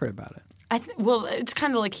think is awkward about it? Well, it's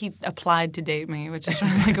kind of like he applied to date me, which is sort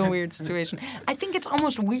of like a weird situation. I think it's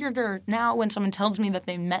almost weirder now when someone tells me that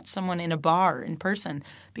they met someone in a bar in person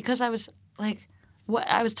because I was like,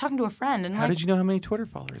 I was talking to a friend and How did you know how many Twitter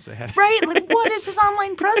followers I had? Right, like what is his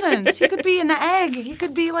online presence? He could be an egg. He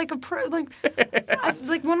could be like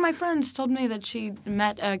like one of my friends told me that she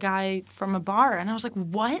met a guy from a bar, and I was like,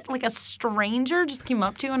 what? Like a stranger just came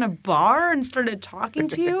up to you in a bar and started talking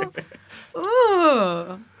to you?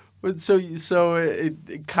 Ooh. So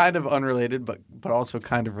it kind of unrelated, but also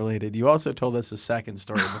kind of related. You also told us a second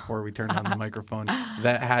story before we turned on the microphone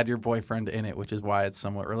that had your boyfriend in it, which is why it's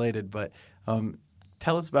somewhat related. But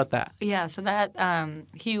tell us about that. Yeah, so that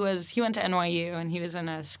he went to NYU and he was in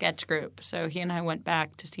a sketch group. So he and I went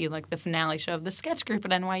back to see like the finale show of the sketch group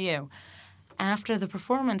at NYU. After the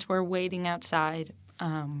performance, we're waiting outside,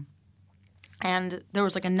 and there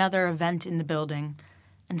was like another event in the building,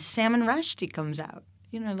 and Salman Rushdie comes out.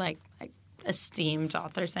 You know, like esteemed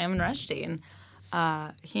author Salman Rushdie, and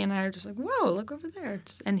he and I are just like, "Whoa, look over there!"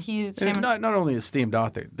 Not only esteemed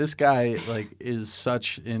author. This guy is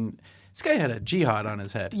such in. This guy had a jihad on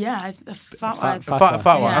his head. Yeah, Fatwa.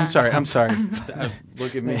 Fatwa. Yeah. I'm sorry.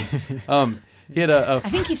 Look at me. He had a. I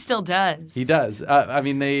think he still does. He does. I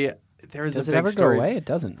mean, there was Does a it big ever story. go away? It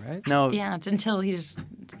doesn't, right? No. Yeah, it's until he's.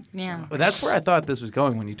 Yeah. Well, that's where I thought this was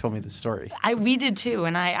going when you told me this story. We did too,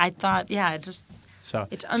 and I thought, yeah, it just. So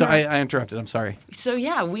It's I interrupted. I'm sorry. So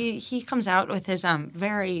yeah, he comes out with his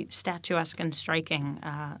very statuesque and striking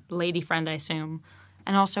lady friend, I assume,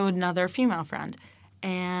 and also another female friend,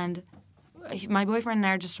 and my boyfriend and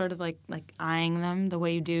I are just sort of like eyeing them the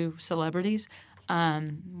way you do celebrities. We're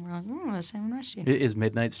like, Salman Rushdie. Is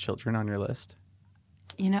Midnight's Children on your list?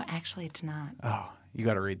 You know, actually, it's not. Oh, you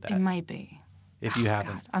got to read that It might be. if you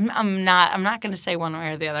haven't. God. I'm not going to say one way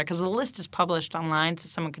or the other because the list is published online, so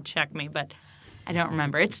someone could check me, but I don't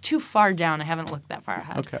remember. It's too far down. I haven't looked that far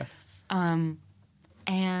ahead. Okay.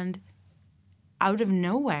 And out of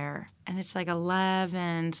nowhere, and it's like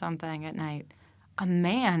 11 something at night, a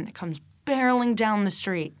man comes barreling down the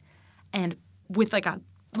street and with like a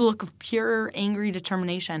look of pure angry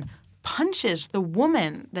determination punches the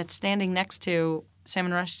woman that's standing next to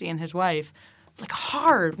Salman Rushdie and his wife like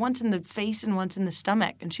hard, once in the face and once in the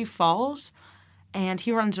stomach, and she falls. And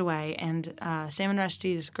he runs away, and Salman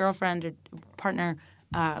Rushdie's girlfriend or partner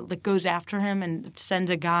goes after him and sends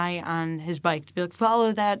a guy on his bike to be like,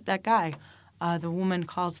 follow that guy. The woman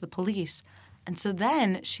calls the police. And so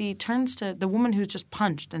then she turns to the woman who's just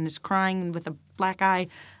punched and is crying with a black eye,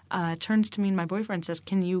 turns to me and my boyfriend and says,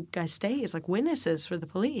 can you guys stay as witnesses for the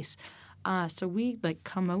police? So we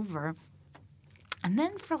come over. And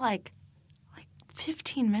then for like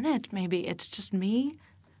 15 minutes maybe, it's just me,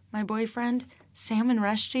 my boyfriend, Salman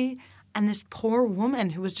Rushdie, and this poor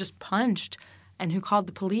woman who was just punched and who called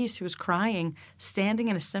the police, who was crying, standing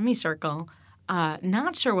in a semicircle,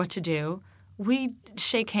 not sure what to do. We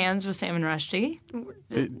shake hands with Salman Rushdie.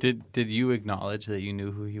 Did you acknowledge that you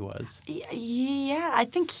knew who he was? Yeah, I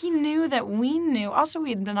think he knew that we knew. Also,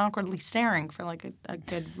 we had been awkwardly staring for like a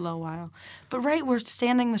good low while. But we're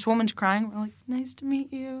standing, this woman's crying. We're like, nice to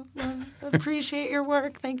meet you. Appreciate your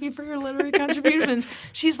work. Thank you for your literary contributions.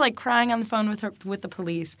 She's like crying on the phone with the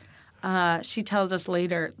police. She tells us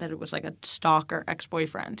later that it was like a stalker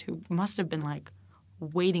ex-boyfriend who must have been like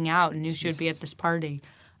waiting out and knew she would be at this party.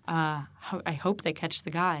 I hope they catch the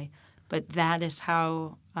guy. But that is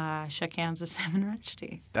how I shook hands with Salman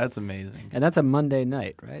Rushdie. That's amazing. And that's a Monday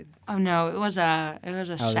night, right? Oh no, it was a This is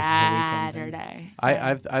a weekend thing. Saturday.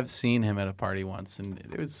 I've seen him at a party once, and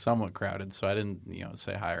it was somewhat crowded, so I didn't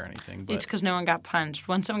say hi or anything. But It's because no one got punched.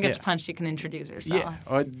 When someone gets Yeah. punched, you can introduce yourself. yeah,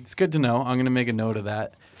 well, it's good to know. I'm going to make a note of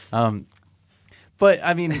that. But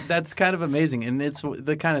I mean, that's kind of amazing, and it's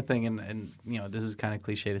the kind of thing, and this is kind of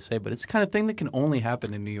cliche to say, but it's the kind of thing that can only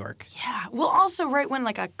happen in New York. Yeah. Well, also right when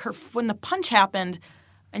when the punch happened,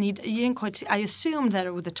 and you didn't quite see, I assumed that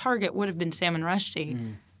the target would have been Salman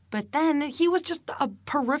Rushdie, but then he was just a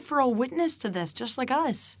peripheral witness to this, just like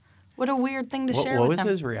us. What a weird thing to share What with was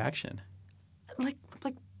him. his reaction? Like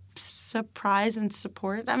surprise and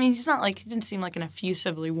support. I mean, he didn't seem like an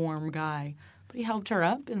effusively warm guy, but he helped her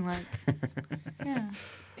up and yeah.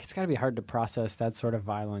 It's got to be hard to process that sort of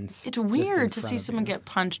violence. It's just in weird to front see of someone you. get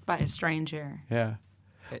punched by a stranger. Yeah.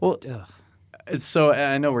 It- Well, ugh. So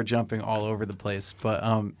I know we're jumping all over the place, but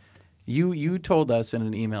you told us in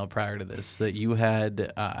an email prior to this that you had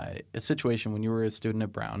a situation when you were a student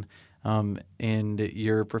at Brown, and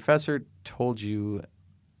your professor told you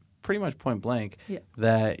pretty much point blank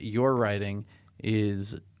that your writing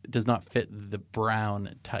does not fit the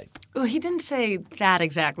Brown type. Well, he didn't say that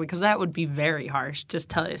exactly because that would be very harsh.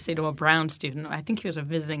 Just say to a Brown student. I think he was a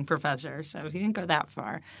visiting professor, so he didn't go that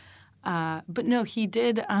far. But no, he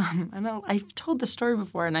did. I know I've told the story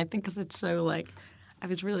before, and I think because it's so I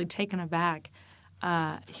was really taken aback.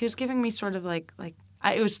 He was giving me sort of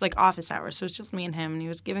it was like office hours, so it was just me and him, and he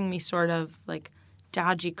was giving me sort of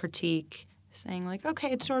dodgy critique, saying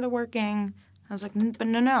okay, it's sort of working. I was like, but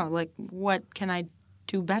no, what can I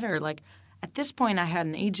do better? At this point, I had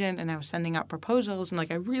an agent, and I was sending out proposals, and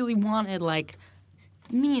I really wanted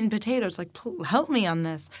meat and potatoes. Help me on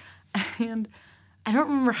this, and I don't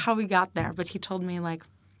remember how we got there, but he told me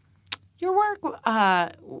your work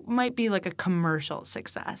might be a commercial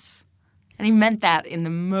success, and he meant that in the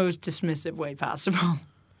most dismissive way possible.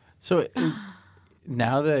 So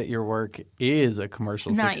now that your work is a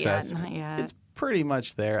commercial Not success, yet, not yet. it's pretty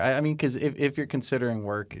much there. I mean, because if you're considering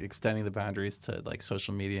work extending the boundaries to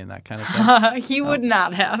social media and that kind of thing, He would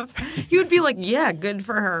not have. He would be yeah, good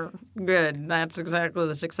for her. Good. That's exactly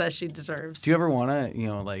the success she deserves. do you ever want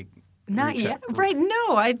to Not reach yet. out- Right.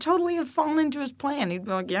 No, I totally have fallen into his plan. He'd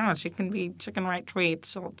be yeah, she can write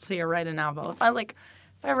tweets. I'll see her write a novel. If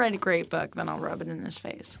I write a great book, then I'll rub it in his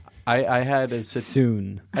face. I had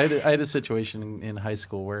Soon. I had a situation in high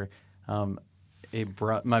school where I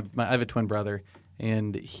have a twin brother,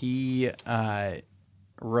 and he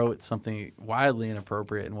wrote something wildly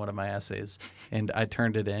inappropriate in one of my essays, and I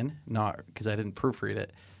turned it in, not because I didn't proofread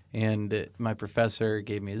it, and my professor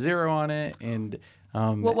gave me a 0 on it, and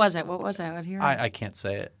What was it? I'd hear. I can't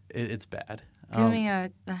say it. It's bad. Give me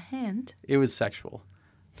a hint. It was sexual.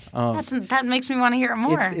 That makes me want to hear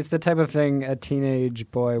more. It's the type of thing a teenage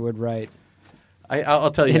boy would write.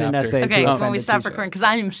 I'll tell you In an after. essay. okay, to when offend we a stop teacher. recording, because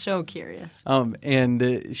I'm so curious.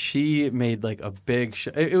 And she made a big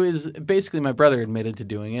it was basically my brother admitted to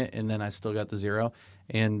doing it, and then I still got the 0,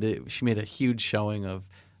 and she made a huge showing of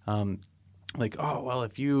oh, well,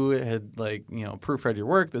 if you had proofread your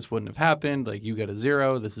work, this wouldn't have happened. You got a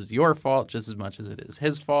 0. This is your fault just as much as it is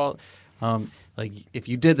his fault. If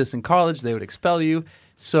you did this in college, they would expel you.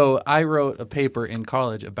 So I wrote a paper in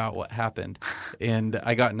college about what happened, and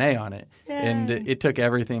I got an A on it. And it took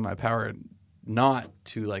everything in my power not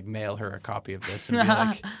to mail her a copy of this and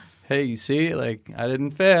be hey, you see, I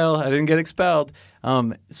didn't fail. I didn't get expelled.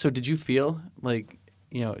 So did you feel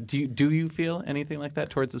do you feel anything like that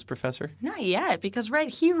towards this professor? Not yet, because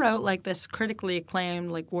he wrote this critically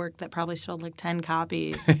acclaimed work that probably sold 10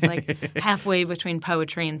 copies. It's halfway between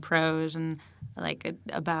poetry and prose, and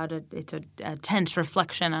it's a tense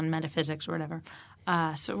reflection on metaphysics or whatever.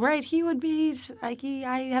 He would be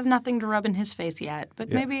I have nothing to rub in his face yet, but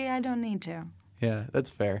maybe I don't need to. Yeah, that's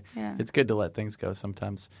fair. Yeah. It's good to let things go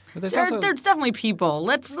sometimes. But there's There's definitely people.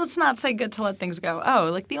 Let's not say good to let things go.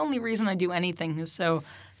 Oh, the only reason I do anything is so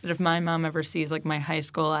that if my mom ever sees my high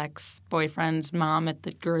school ex-boyfriend's mom at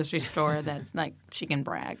the grocery store, that she can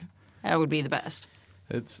brag. That would be the best.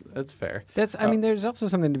 That's fair. I mean, there's also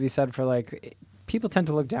something to be said for people tend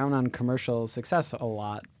to look down on commercial success a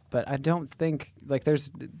lot, but I don't think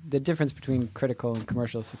there's the difference between critical and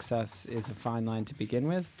commercial success is a fine line to begin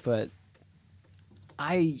with, but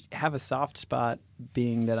I have a soft spot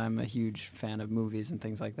being that I'm a huge fan of movies and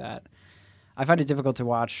things like that. I find it difficult to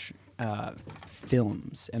watch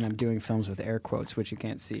films, and I'm doing films with air quotes, which you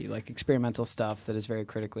can't see, experimental stuff that is very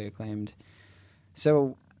critically acclaimed.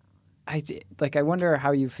 So I wonder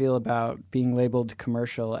how you feel about being labeled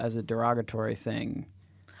commercial as a derogatory thing.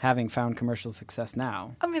 having found commercial success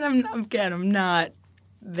now? I mean, I'm not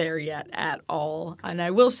there yet at all. And I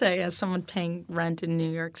will say, as someone paying rent in New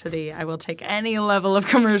York City, I will take any level of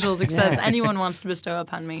commercial success anyone wants to bestow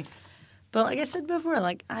upon me. But like I said before,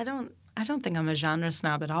 like I don't think I'm a genre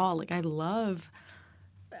snob at all. Like I love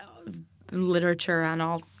literature on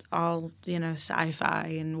all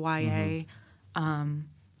sci-fi and YA,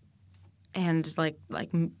 and like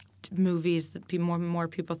movies that more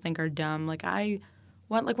people think are dumb. Like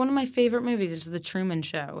one of my favorite movies is The Truman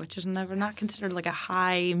Show, which is not considered like a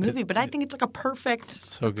high movie, but I think it's like a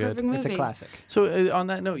perfect perfect movie. It's a classic. So on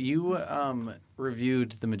that note, you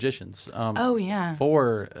reviewed The Magicians. Oh yeah.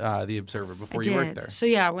 For The Observer before you worked there. So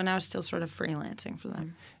yeah, when I was still sort of freelancing for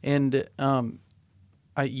them. And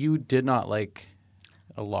you did not like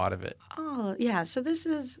a lot of it. Oh yeah. So this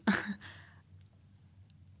is.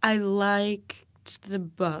 I liked the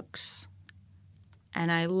books. And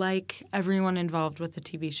I like everyone involved with the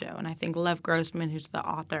TV show. And I think Lev Grossman, who's the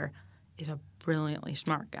author, is a brilliantly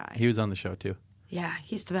smart guy. He was on the show, too. Yeah,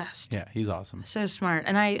 he's the best. Yeah, he's awesome. So smart.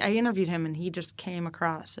 And I interviewed him, and he just came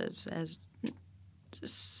across as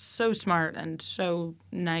just so smart and so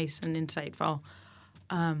nice and insightful.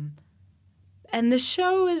 And the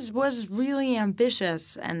show was really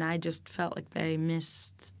ambitious, and I just felt like they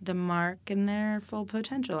missed the mark in their full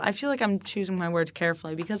potential. I feel like I'm choosing my words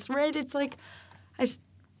carefully because, right, it's like – I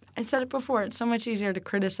said it before. It's so much easier to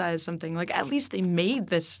criticize something. Like, at least they made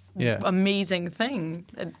this amazing thing,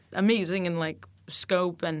 amazing in like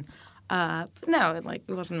scope and. But no, it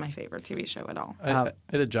wasn't my favorite TV show at all. I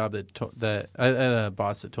had a job that I had a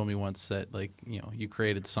boss that told me once that you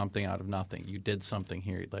created something out of nothing. You did something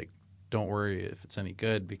here. Like, don't worry if it's any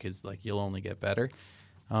good because like you'll only get better.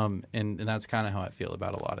 And that's kind of how I feel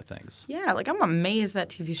about a lot of things. Yeah, like I'm amazed that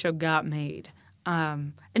TV show got made.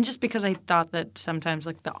 And just because I thought that sometimes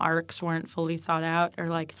like the arcs weren't fully thought out or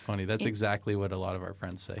like it's funny. That's exactly what a lot of our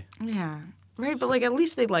friends say. Yeah. Right, but like at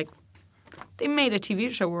least they made a TV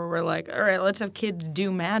show where we're like, all right, let's have kids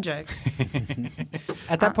do magic.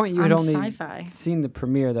 At that point, you had only sci-fi. seen the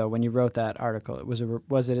premiere, though, when you wrote that article.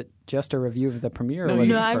 Was it just a review of the premiere? Or No, was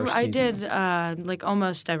it No, the first I season? did like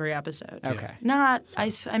almost every episode. Okay.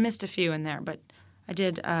 I missed a few in there, but I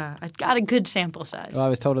did. I got a good sample size. Well, I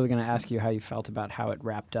was totally going to ask you how you felt about how it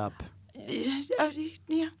wrapped up.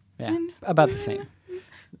 Yeah. Yeah, about the same.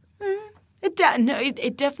 It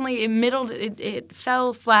definitely it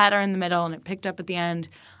fell flatter in the middle and it picked up at the end.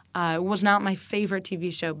 It was not my favorite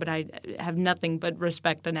TV show, but I have nothing but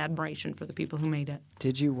respect and admiration for the people who made it.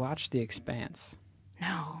 Did you watch The Expanse?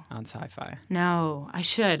 No. On Sci-Fi. No, I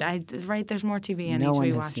should. There's more TV I need No to one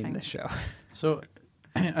be has watching. seen this show. So,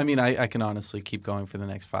 I mean, I can honestly keep going for the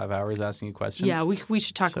next 5 hours asking you questions. Yeah, we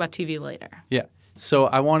should talk about TV later. Yeah. So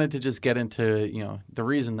I wanted to just get into, the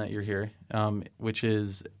reason that you're here, which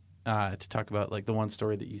is to talk about like the one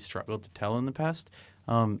story that you struggled to tell in the past.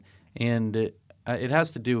 And it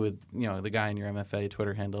has to do with, the guy in your MFA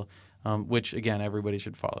Twitter handle, which, again, everybody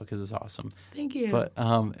should follow because it's awesome. Thank you. But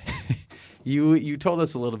you told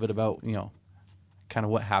us a little bit about, kind of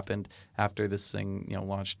what happened after this thing,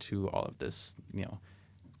 launched to all of this,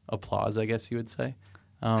 applause, I guess you would say.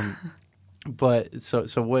 But so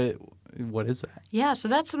what is that? Yeah, so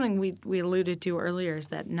that's something we alluded to earlier is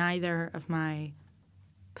that neither of my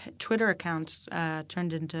Twitter accounts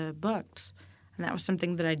turned into books. And that was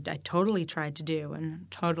something that I totally tried to do and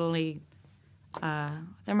totally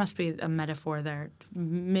there must be a metaphor there.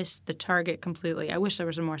 Missed the target completely. I wish there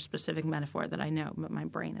was a more specific metaphor that I know, but my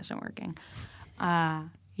brain isn't working.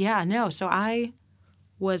 So I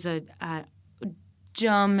was a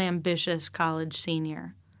dumb, ambitious college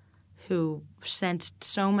senior who sent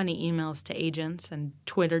so many emails to agents and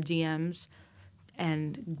Twitter DMs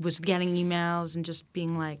and was getting emails and just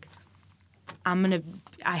being like,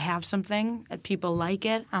 I have something, people like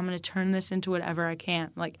it, I'm going to turn this into whatever I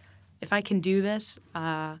can. Like, if I can do this,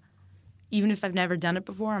 even if I've never done it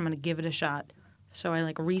before, I'm going to give it a shot. So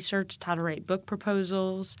I researched how to write book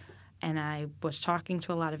proposals, and I was talking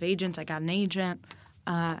to a lot of agents. I got an agent,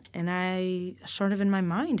 and I sort of in my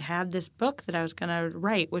mind had this book that I was going to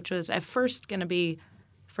write, which was at first going to be,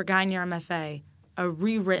 for Guy in Your MFA, a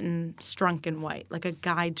rewritten Strunk and White, like a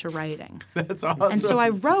guide to writing. That's awesome. And so I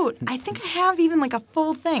wrote, I think I have even a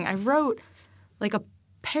full thing. I wrote a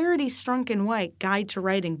parody Strunk and White guide to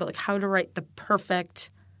writing, but how to write the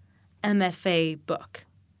perfect MFA book,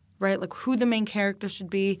 right? Who the main character should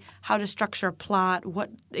be, how to structure a plot, what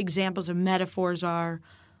examples of metaphors are,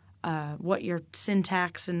 what your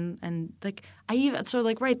syntax and the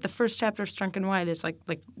first chapter of Strunk and White is like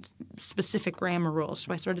specific grammar rules.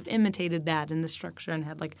 So I sort of imitated that in the structure and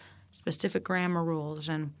had specific grammar rules,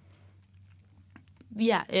 and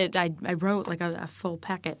yeah, I wrote like a full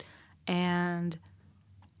packet, and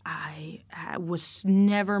I was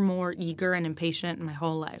never more eager and impatient in my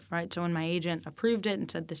whole life, right? So when my agent approved it and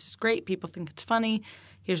said, this is great, people think it's funny,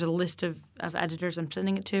 here's a list of editors I'm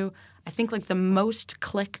sending it to, I think like the most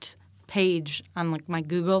clicked page on like my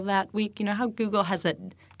Google that week, you know how Google has that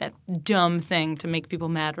dumb thing to make people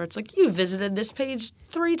mad where it's like, you visited this page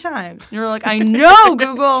 3 times. And you're like, I know,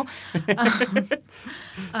 Google.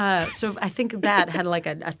 So I think that had like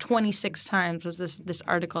a 26 times was this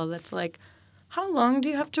article that's like, how long do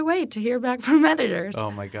you have to wait to hear back from editors? Oh,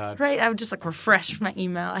 my God. Right? I would just like refresh my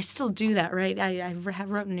email. I still do that, right? I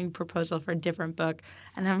wrote a new proposal for a different book,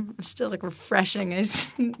 and I'm still like refreshing.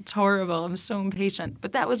 It's horrible. I'm so impatient.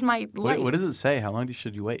 But that was my life. What does it say? How long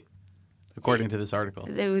should you wait, according to this article?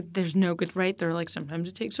 There's no good, right? They're like, sometimes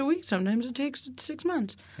it takes a week, sometimes it takes 6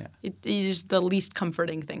 months. Yeah. It is the least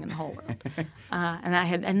comforting thing in the whole world.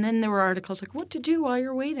 And then there were articles like, what to do while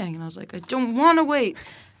you're waiting. And I was like, I don't want to wait.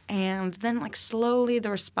 And then, like, slowly the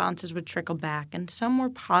responses would trickle back. And some were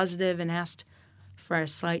positive and asked for a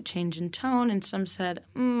slight change in tone. And some said,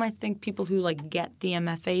 I think people who, like, get the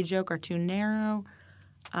MFA joke are too narrow,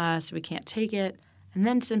 so we can't take it. And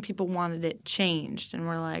then some people wanted it changed. And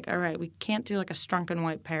we're like, all right, we can't do, like, a Strunk and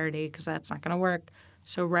White parody because that's not going to work.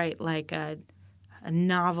 So write, like, a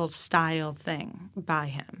novel-style thing by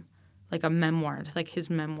him, like a memoir, like his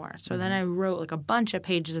memoir. So then I wrote, like, a bunch of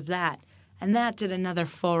pages of that. And that did another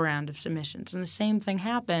full round of submissions. And the same thing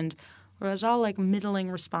happened where it was all like middling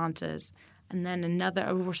responses. And then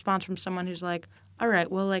a response from someone who's like, all right,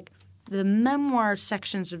 well, like the memoir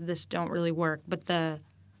sections of this don't really work. But I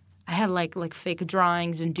had like fake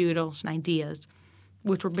drawings and doodles and ideas,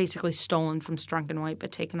 which were basically stolen from Strunk and White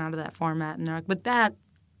but taken out of that format. And they're like, but that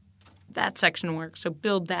section works. So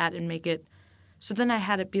build that and make it. So then I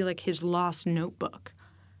had it be like his lost notebook.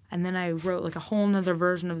 And then I wrote like a whole nother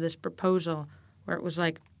version of this proposal where it was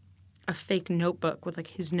like a fake notebook with like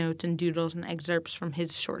his notes and doodles and excerpts from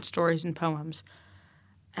his short stories and poems.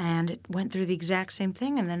 And it went through the exact same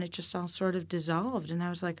thing, and then it just all sort of dissolved. And I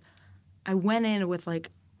was like, I went in with like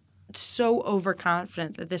so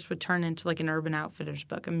overconfident that this would turn into like an Urban Outfitters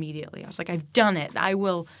book immediately. I was like, I've done it. I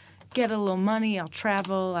will get a little money. I'll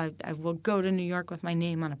travel. I will go to New York with my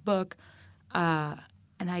name on a book.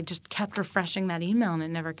 And I just kept refreshing that email, and it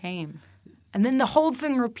never came. And then the whole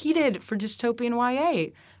thing repeated for Dystopian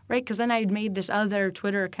YA, right? Because then I had made this other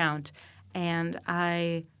Twitter account, and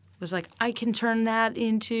I was like, I can turn that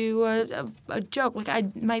into a joke.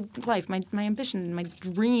 Like my life, my ambition, my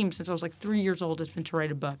dream since I was like 3 years old has been to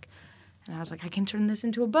write a book. And I was like, I can turn this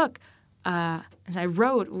into a book. And I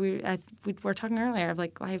wrote, we were talking earlier,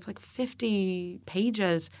 I have like 50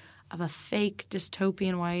 pages of a fake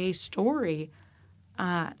dystopian YA story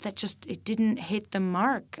that just, it didn't hit the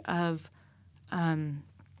mark of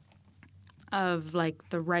like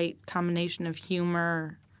the right combination of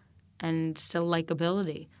humor and still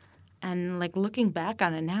likability. And like looking back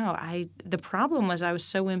on it now, the problem was I was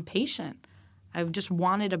so impatient. I just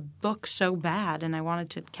wanted a book so bad, and I wanted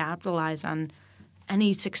to capitalize on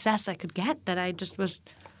any success I could get, that I just was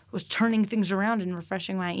turning things around and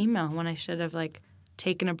refreshing my email when I should have like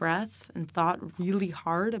taken a breath and thought really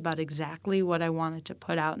hard about exactly what I wanted to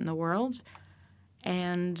put out in the world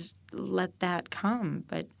and let that come.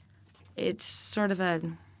 But it's sort of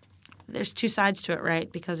there's two sides to it,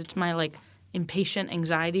 right? Because it's my like impatient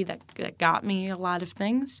anxiety that got me a lot of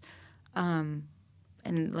things, and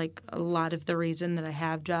like a lot of the reason that I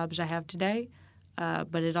have jobs I have today.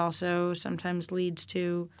 But it also sometimes leads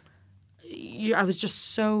to I was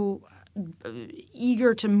just so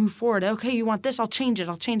eager to move forward. Okay, you want this? I'll change it.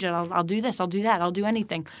 I'll do this. I'll do that. I'll do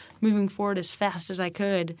anything. Moving forward as fast as I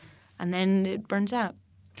could, and then it burns out.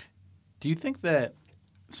 Do you think that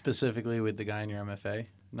specifically with the guy in your MFA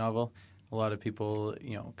novel, a lot of people,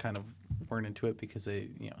 kind of weren't into it because they,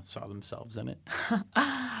 saw themselves in it?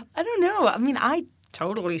 I don't know. I mean, I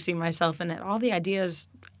totally see myself in it. All the ideas,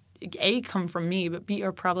 A, come from me, but B,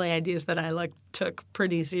 are probably ideas that I took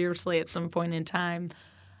pretty seriously at some point in time.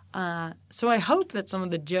 So I hope that some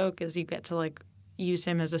of the joke is you get to use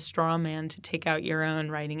him as a straw man to take out your own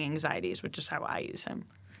writing anxieties, which is how I use him.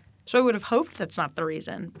 So I would have hoped that's not the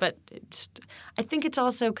reason, but I think it's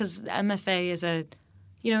also because MFA is in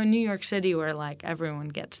New York City where everyone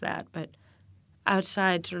gets that, but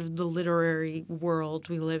outside sort of the literary world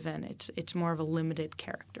we live in, it's more of a limited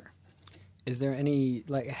character. Is there any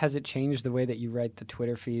has it changed the way that you write the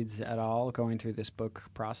Twitter feeds at all going through this book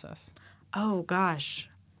process? Oh gosh.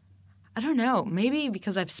 I don't know. Maybe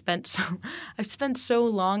because I've spent so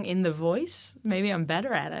long in the voice. Maybe I'm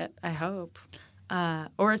better at it. I hope.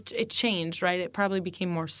 Or it changed, right? It probably became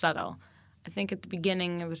more subtle. I think at the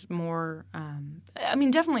beginning it was more.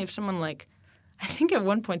 Definitely if someone like. I think at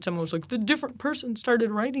one point someone was like, the different person started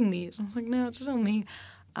writing these. I was like, no, it's still me.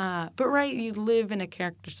 But right, you live in a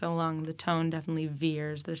character so long, the tone definitely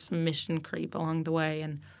veers. There's some mission creep along the way.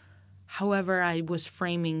 And however I was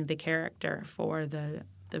framing the character for the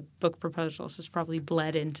book proposals has probably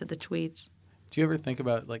bled into the tweets. Do you ever think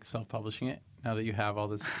about like self-publishing it now that you have all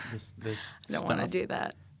this I don't want to do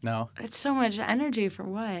that. No? It's so much energy for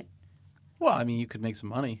what? Well, I mean, you could make some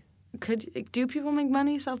money. Do people make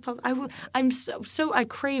money self-publish? I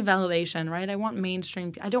crave validation, right? I want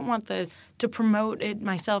mainstream. I don't want to promote it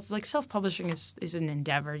myself. Like self-publishing is an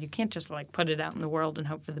endeavor. You can't just like put it out in the world and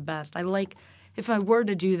hope for the best. If I were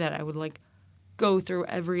to do that, I would like go through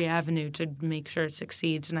every avenue to make sure it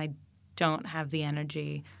succeeds, and I don't have the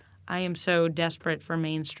energy. I am so desperate for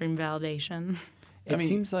mainstream validation. It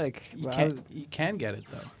seems like you can get it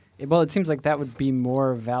though. Well, it seems like that would be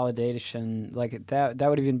more validation. Like that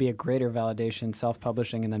would even be a greater validation,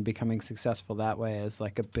 self-publishing and then becoming successful that way as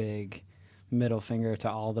like a big middle finger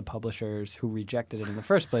to all the publishers who rejected it in the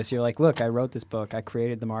first place. You're like, look, I wrote this book, I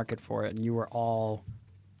created the market for it, and you were all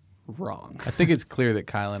wrong. I think it's clear that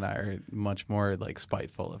Kyle and I are much more like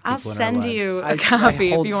spiteful of people I'll in our send lives. you a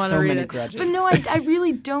copy if you want to read it. Grudges. But no, I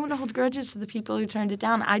really don't hold grudges to the people who turned it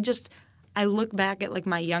down. I look back at like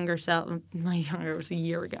my younger self. My younger was a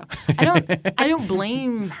year ago. I don't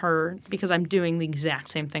blame her because I'm doing the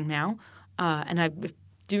exact same thing now, and if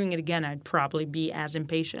doing it again, I'd probably be as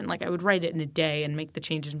impatient. Like I would write it in a day and make the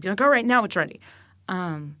changes and be like, all right, now it's ready.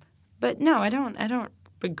 But no, I don't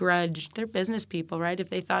begrudge. They're business people, right? If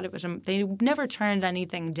they thought it was, they never turned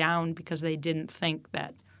anything down because they didn't think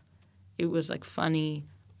that it was like funny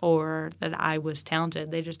or that I was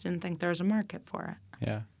talented. They just didn't think there was a market for it.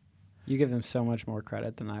 Yeah. You give them so much more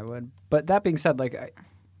credit than I would. But that being said, like,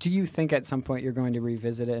 do you think at some point you're going to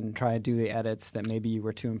revisit it and try to do the edits that maybe you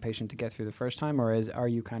were too impatient to get through the first time? Or are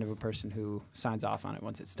you kind of a person who signs off on it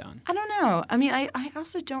once it's done? I don't know. I mean, I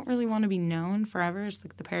also don't really want to be known forever as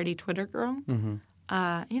like the parody Twitter girl. Mm-hmm.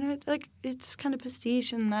 It's kind of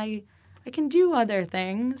pastiche, and I can do other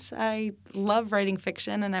things. I love writing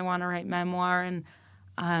fiction, and I want to write memoir, and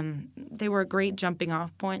they were a great jumping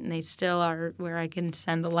off point, and they still are where I can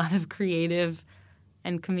send a lot of creative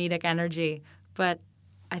and comedic energy. But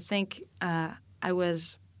I think I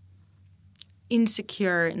was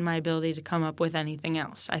insecure in my ability to come up with anything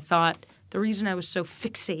else. I thought the reason I was so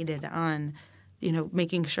fixated on,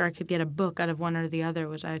 making sure I could get a book out of one or the other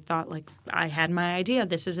was I thought, like, I had my idea.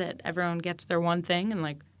 This is it. Everyone gets their one thing, and,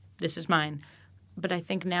 like, this is mine. But I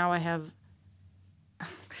think now I have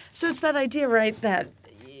 – so it's that idea, right, that –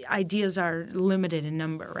 ideas are limited in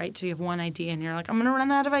number, right? So you have one idea and you're like, I'm going to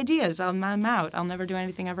run out of ideas. I'm out. I'll never do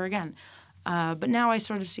anything ever again. But now I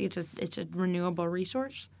sort of see it's a renewable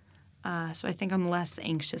resource. So I think I'm less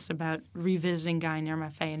anxious about revisiting Guy Near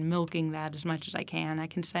Maffei and milking that as much as I can. I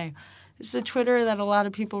can say, this is a Twitter that a lot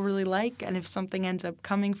of people really like, and if something ends up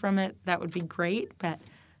coming from it, that would be great. But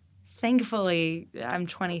thankfully, I'm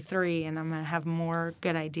 23 and I'm going to have more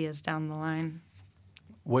good ideas down the line.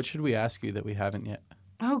 What should we ask you that we haven't yet?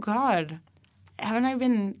 Oh, God. Haven't I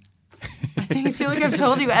been... I feel like I've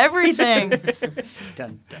told you everything.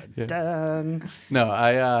 Dun, dun, dun. No,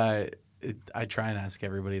 I try and ask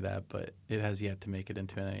everybody that, but it has yet to make it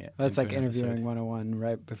into an That's like an interviewing episode. 101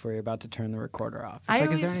 right before you're about to turn the recorder off.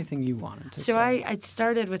 It's is there anything you wanted to say? So I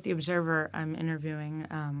started with The Observer. I'm interviewing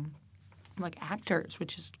like actors,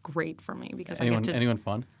 which is great for me because anyone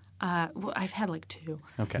fun? Well, I've had like two.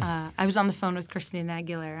 Okay. I was on the phone with Christina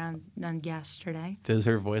Aguilera on yesterday. Does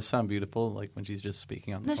her voice sound beautiful, like when she's just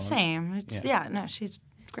speaking on the phone? The same. She's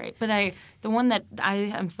great. But the one that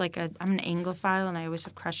I'm an Anglophile, and I always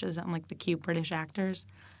have crushes on like the cute British actors.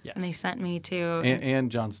 Yes. And they sent me to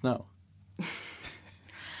and Jon Snow.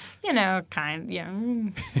 a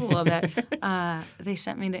little bit. They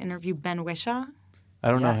sent me to interview Ben Whishaw.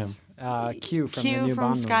 I don't know him. Q from the new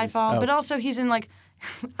Bond Skyfall, movies. but also he's in like.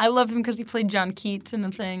 I love him because he played John Keats in The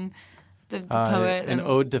Thing, the poet. An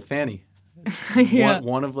ode to Fanny. Yeah.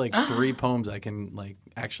 One of like 3 poems I can like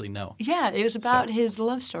actually know. Yeah, it was about his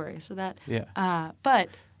love story. So that. Yeah.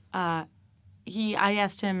 I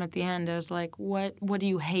asked him at the end. I was like, "What do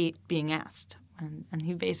you hate being asked?" And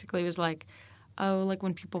he basically was like, "Oh, like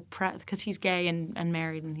when people because he's gay and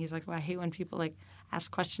married, and he's like, well, I hate when people like." Ask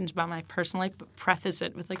questions about my personal life, but preface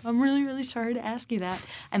it with like, I'm really, really sorry to ask you that.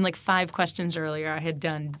 And like 5 questions earlier, I had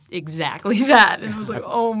done exactly that. And I was like,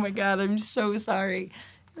 oh my God, I'm so sorry.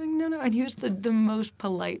 Like, no. And he was the most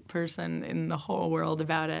polite person in the whole world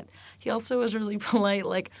about it. He also was really polite.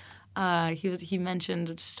 Like he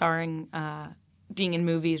mentioned starring being in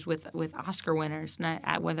movies with Oscar winners,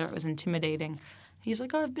 and whether it was intimidating. He's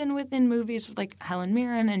like, oh, I've been in movies with like Helen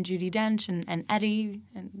Mirren and Judi Dench and Eddie.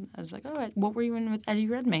 And I was like, oh, what were you in with Eddie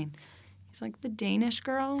Redmayne? He's like, The Danish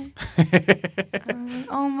Girl. I was like,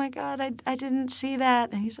 oh my God, I didn't see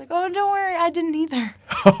that. And he's like, oh, don't worry, I didn't either.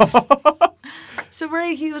 So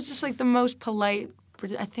he was just like the most polite.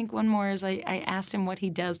 I think one more is I asked him what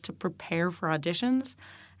he does to prepare for auditions.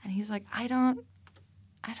 And he's like, I don't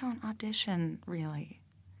audition really.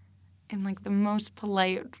 In like the most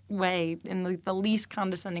polite way, in like the least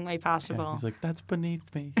condescending way possible. Yeah, he's like, that's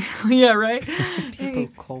beneath me. Yeah, right? People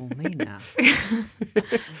call me now.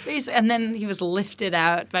 And then he was lifted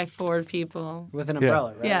out by 4 people. With an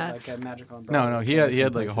umbrella, right? Yeah. Like a magical umbrella. No, he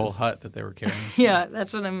had like a whole hut that they were carrying. Yeah,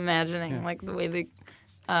 that's what I'm imagining, like the way they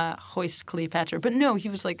hoist Cleopatra. But no, he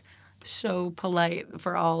was like so polite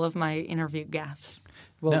for all of my interview gaffes.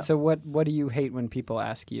 Well, so what do you hate when people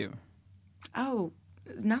ask you? Oh,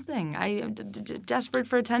 nothing. I am desperate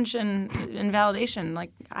for attention and validation.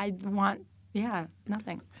 Like I want,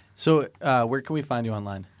 nothing. So where can we find you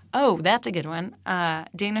online? Oh, that's a good one.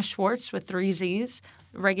 Dana Schwartz with 3 Z's.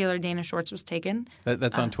 Regular Dana Schwartz was taken.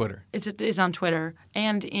 That's on Twitter. It's on Twitter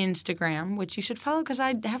and Instagram, which you should follow because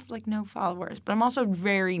I have like no followers. But I'm also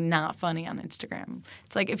very not funny on Instagram.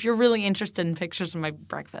 It's like if you're really interested in pictures of my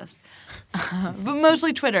breakfast. But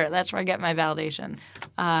mostly Twitter. That's where I get my validation.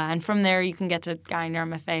 And from there, you can get to Guyner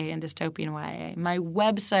MFA and Dystopian YA. My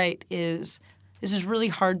website this is really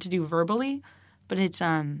hard to do verbally, but it's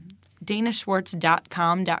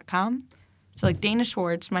danaschwartz.com. So like Dana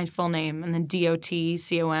Schwartz, my full name, and then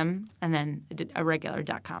DOTCOM, and then a regular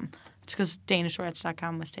 .com. It's because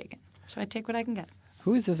DanaSchwartz.com was taken. So I take what I can get.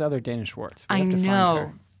 Who is this other Dana Schwartz? We I have to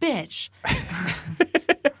know. Bitch.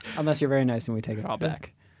 Unless you're very nice and we take it all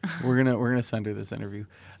back. We're gonna send her this interview.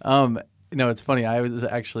 It's funny. I was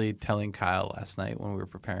actually telling Kyle last night when we were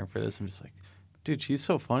preparing for this. I'm just like, dude, she's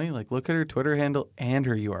so funny. Like, look at her Twitter handle and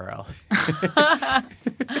her URL.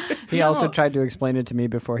 He also tried to explain it to me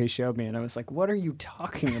before he showed me, and I was like, what are you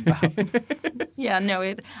talking about? Yeah, no,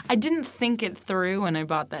 I didn't think it through when I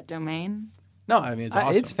bought that domain. No, I mean, it's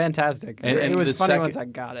awesome. It's fantastic. And it was the funny second- once I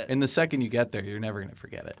got it. And the second you get there, you're never going to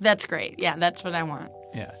forget it. That's great. Yeah, that's what I want.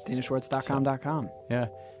 Yeah. DanaSchwartz.com. Yeah.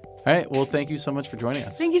 All right. Well, thank you so much for joining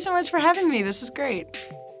us. Thank you so much for having me. This is great.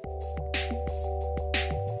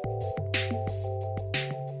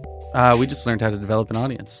 We just learned how to develop an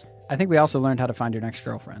audience. I think we also learned how to find your next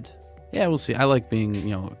girlfriend. Yeah, we'll see. I like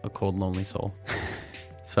being, a cold, lonely soul.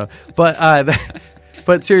 So, but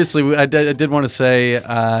seriously, I did want to say,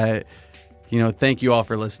 thank you all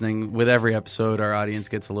for listening. With every episode, our audience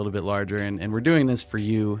gets a little bit larger, and we're doing this for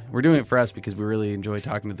you. We're doing it for us because we really enjoy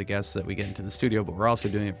talking to the guests that we get into the studio, but we're also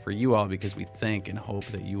doing it for you all because we think and hope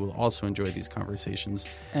that you will also enjoy these conversations.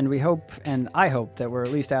 And we hope, and I hope, that we're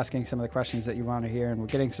at least asking some of the questions that you want to hear, and we're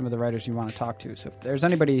getting some of the writers you want to talk to. So if there's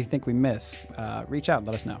anybody you think we miss, reach out and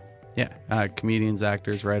let us know. Yeah, comedians,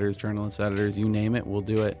 actors, writers, journalists, editors, you name it, we'll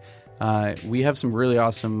do it. We have some really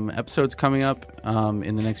awesome episodes coming up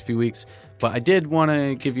in the next few weeks. But I did want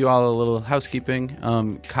to give you all a little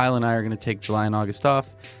housekeeping. Kyle and I are going to take July and August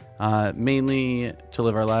off, mainly to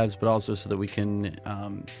live our lives, but also so that we can,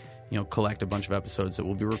 collect a bunch of episodes that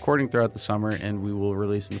we'll be recording throughout the summer, and we will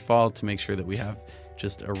release in the fall to make sure that we have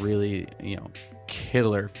just a really,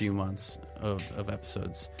 killer few months of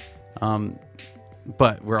episodes.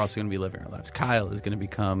 But we're also going to be living our lives. Kyle is going to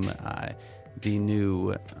become the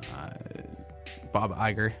new Bob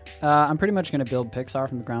Iger. I'm pretty much going to build Pixar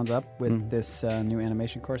from the ground up with this new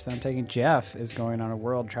animation course that I'm taking. Jeff is going on a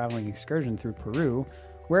world traveling excursion through Peru,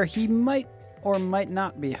 where he might or might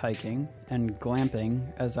not be hiking and glamping,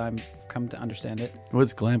 as I've come to understand it.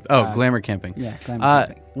 What's glamp? Oh, glamour camping. Yeah, glamour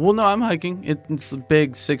camping. Well, no, I'm hiking. It's a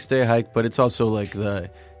big 6-day hike, but it's also like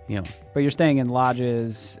But you're staying in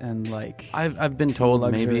lodges and like I've been told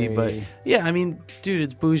luxury. maybe, but yeah, I mean, dude,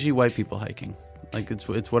 it's bougie white people hiking. Like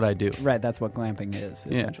it's what I do. Right, that's what glamping is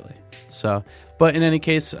essentially. Yeah. So, but in any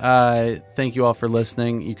case, thank you all for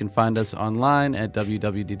listening. You can find us online at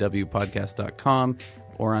www.podcast.com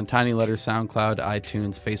or on Tiny Letters, SoundCloud,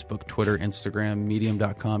 iTunes, Facebook, Twitter, Instagram,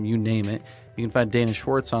 Medium.com, you name it. You can find Dana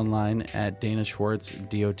Schwartz online at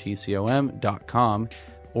DanaSchwartz.com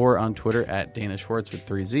or on Twitter at Dana Schwartz with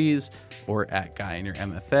 3 Z's, or at Guy in Your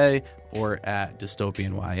MFA, or at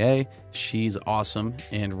Dystopian YA. She's awesome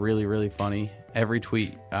and really, really funny. Every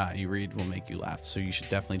tweet you read will make you laugh, so you should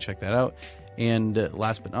definitely check that out. And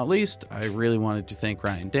last but not least, I really wanted to thank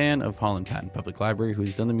Ryan Dan of Holland Patton Public Library,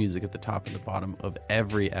 who's done the music at the top and the bottom of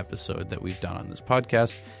every episode that we've done on this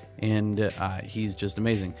podcast. And he's just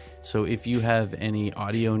amazing. So if you have any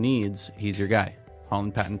audio needs, he's your guy.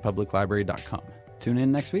 HollandPattonPublicLibrary.com. Tune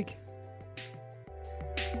in next week.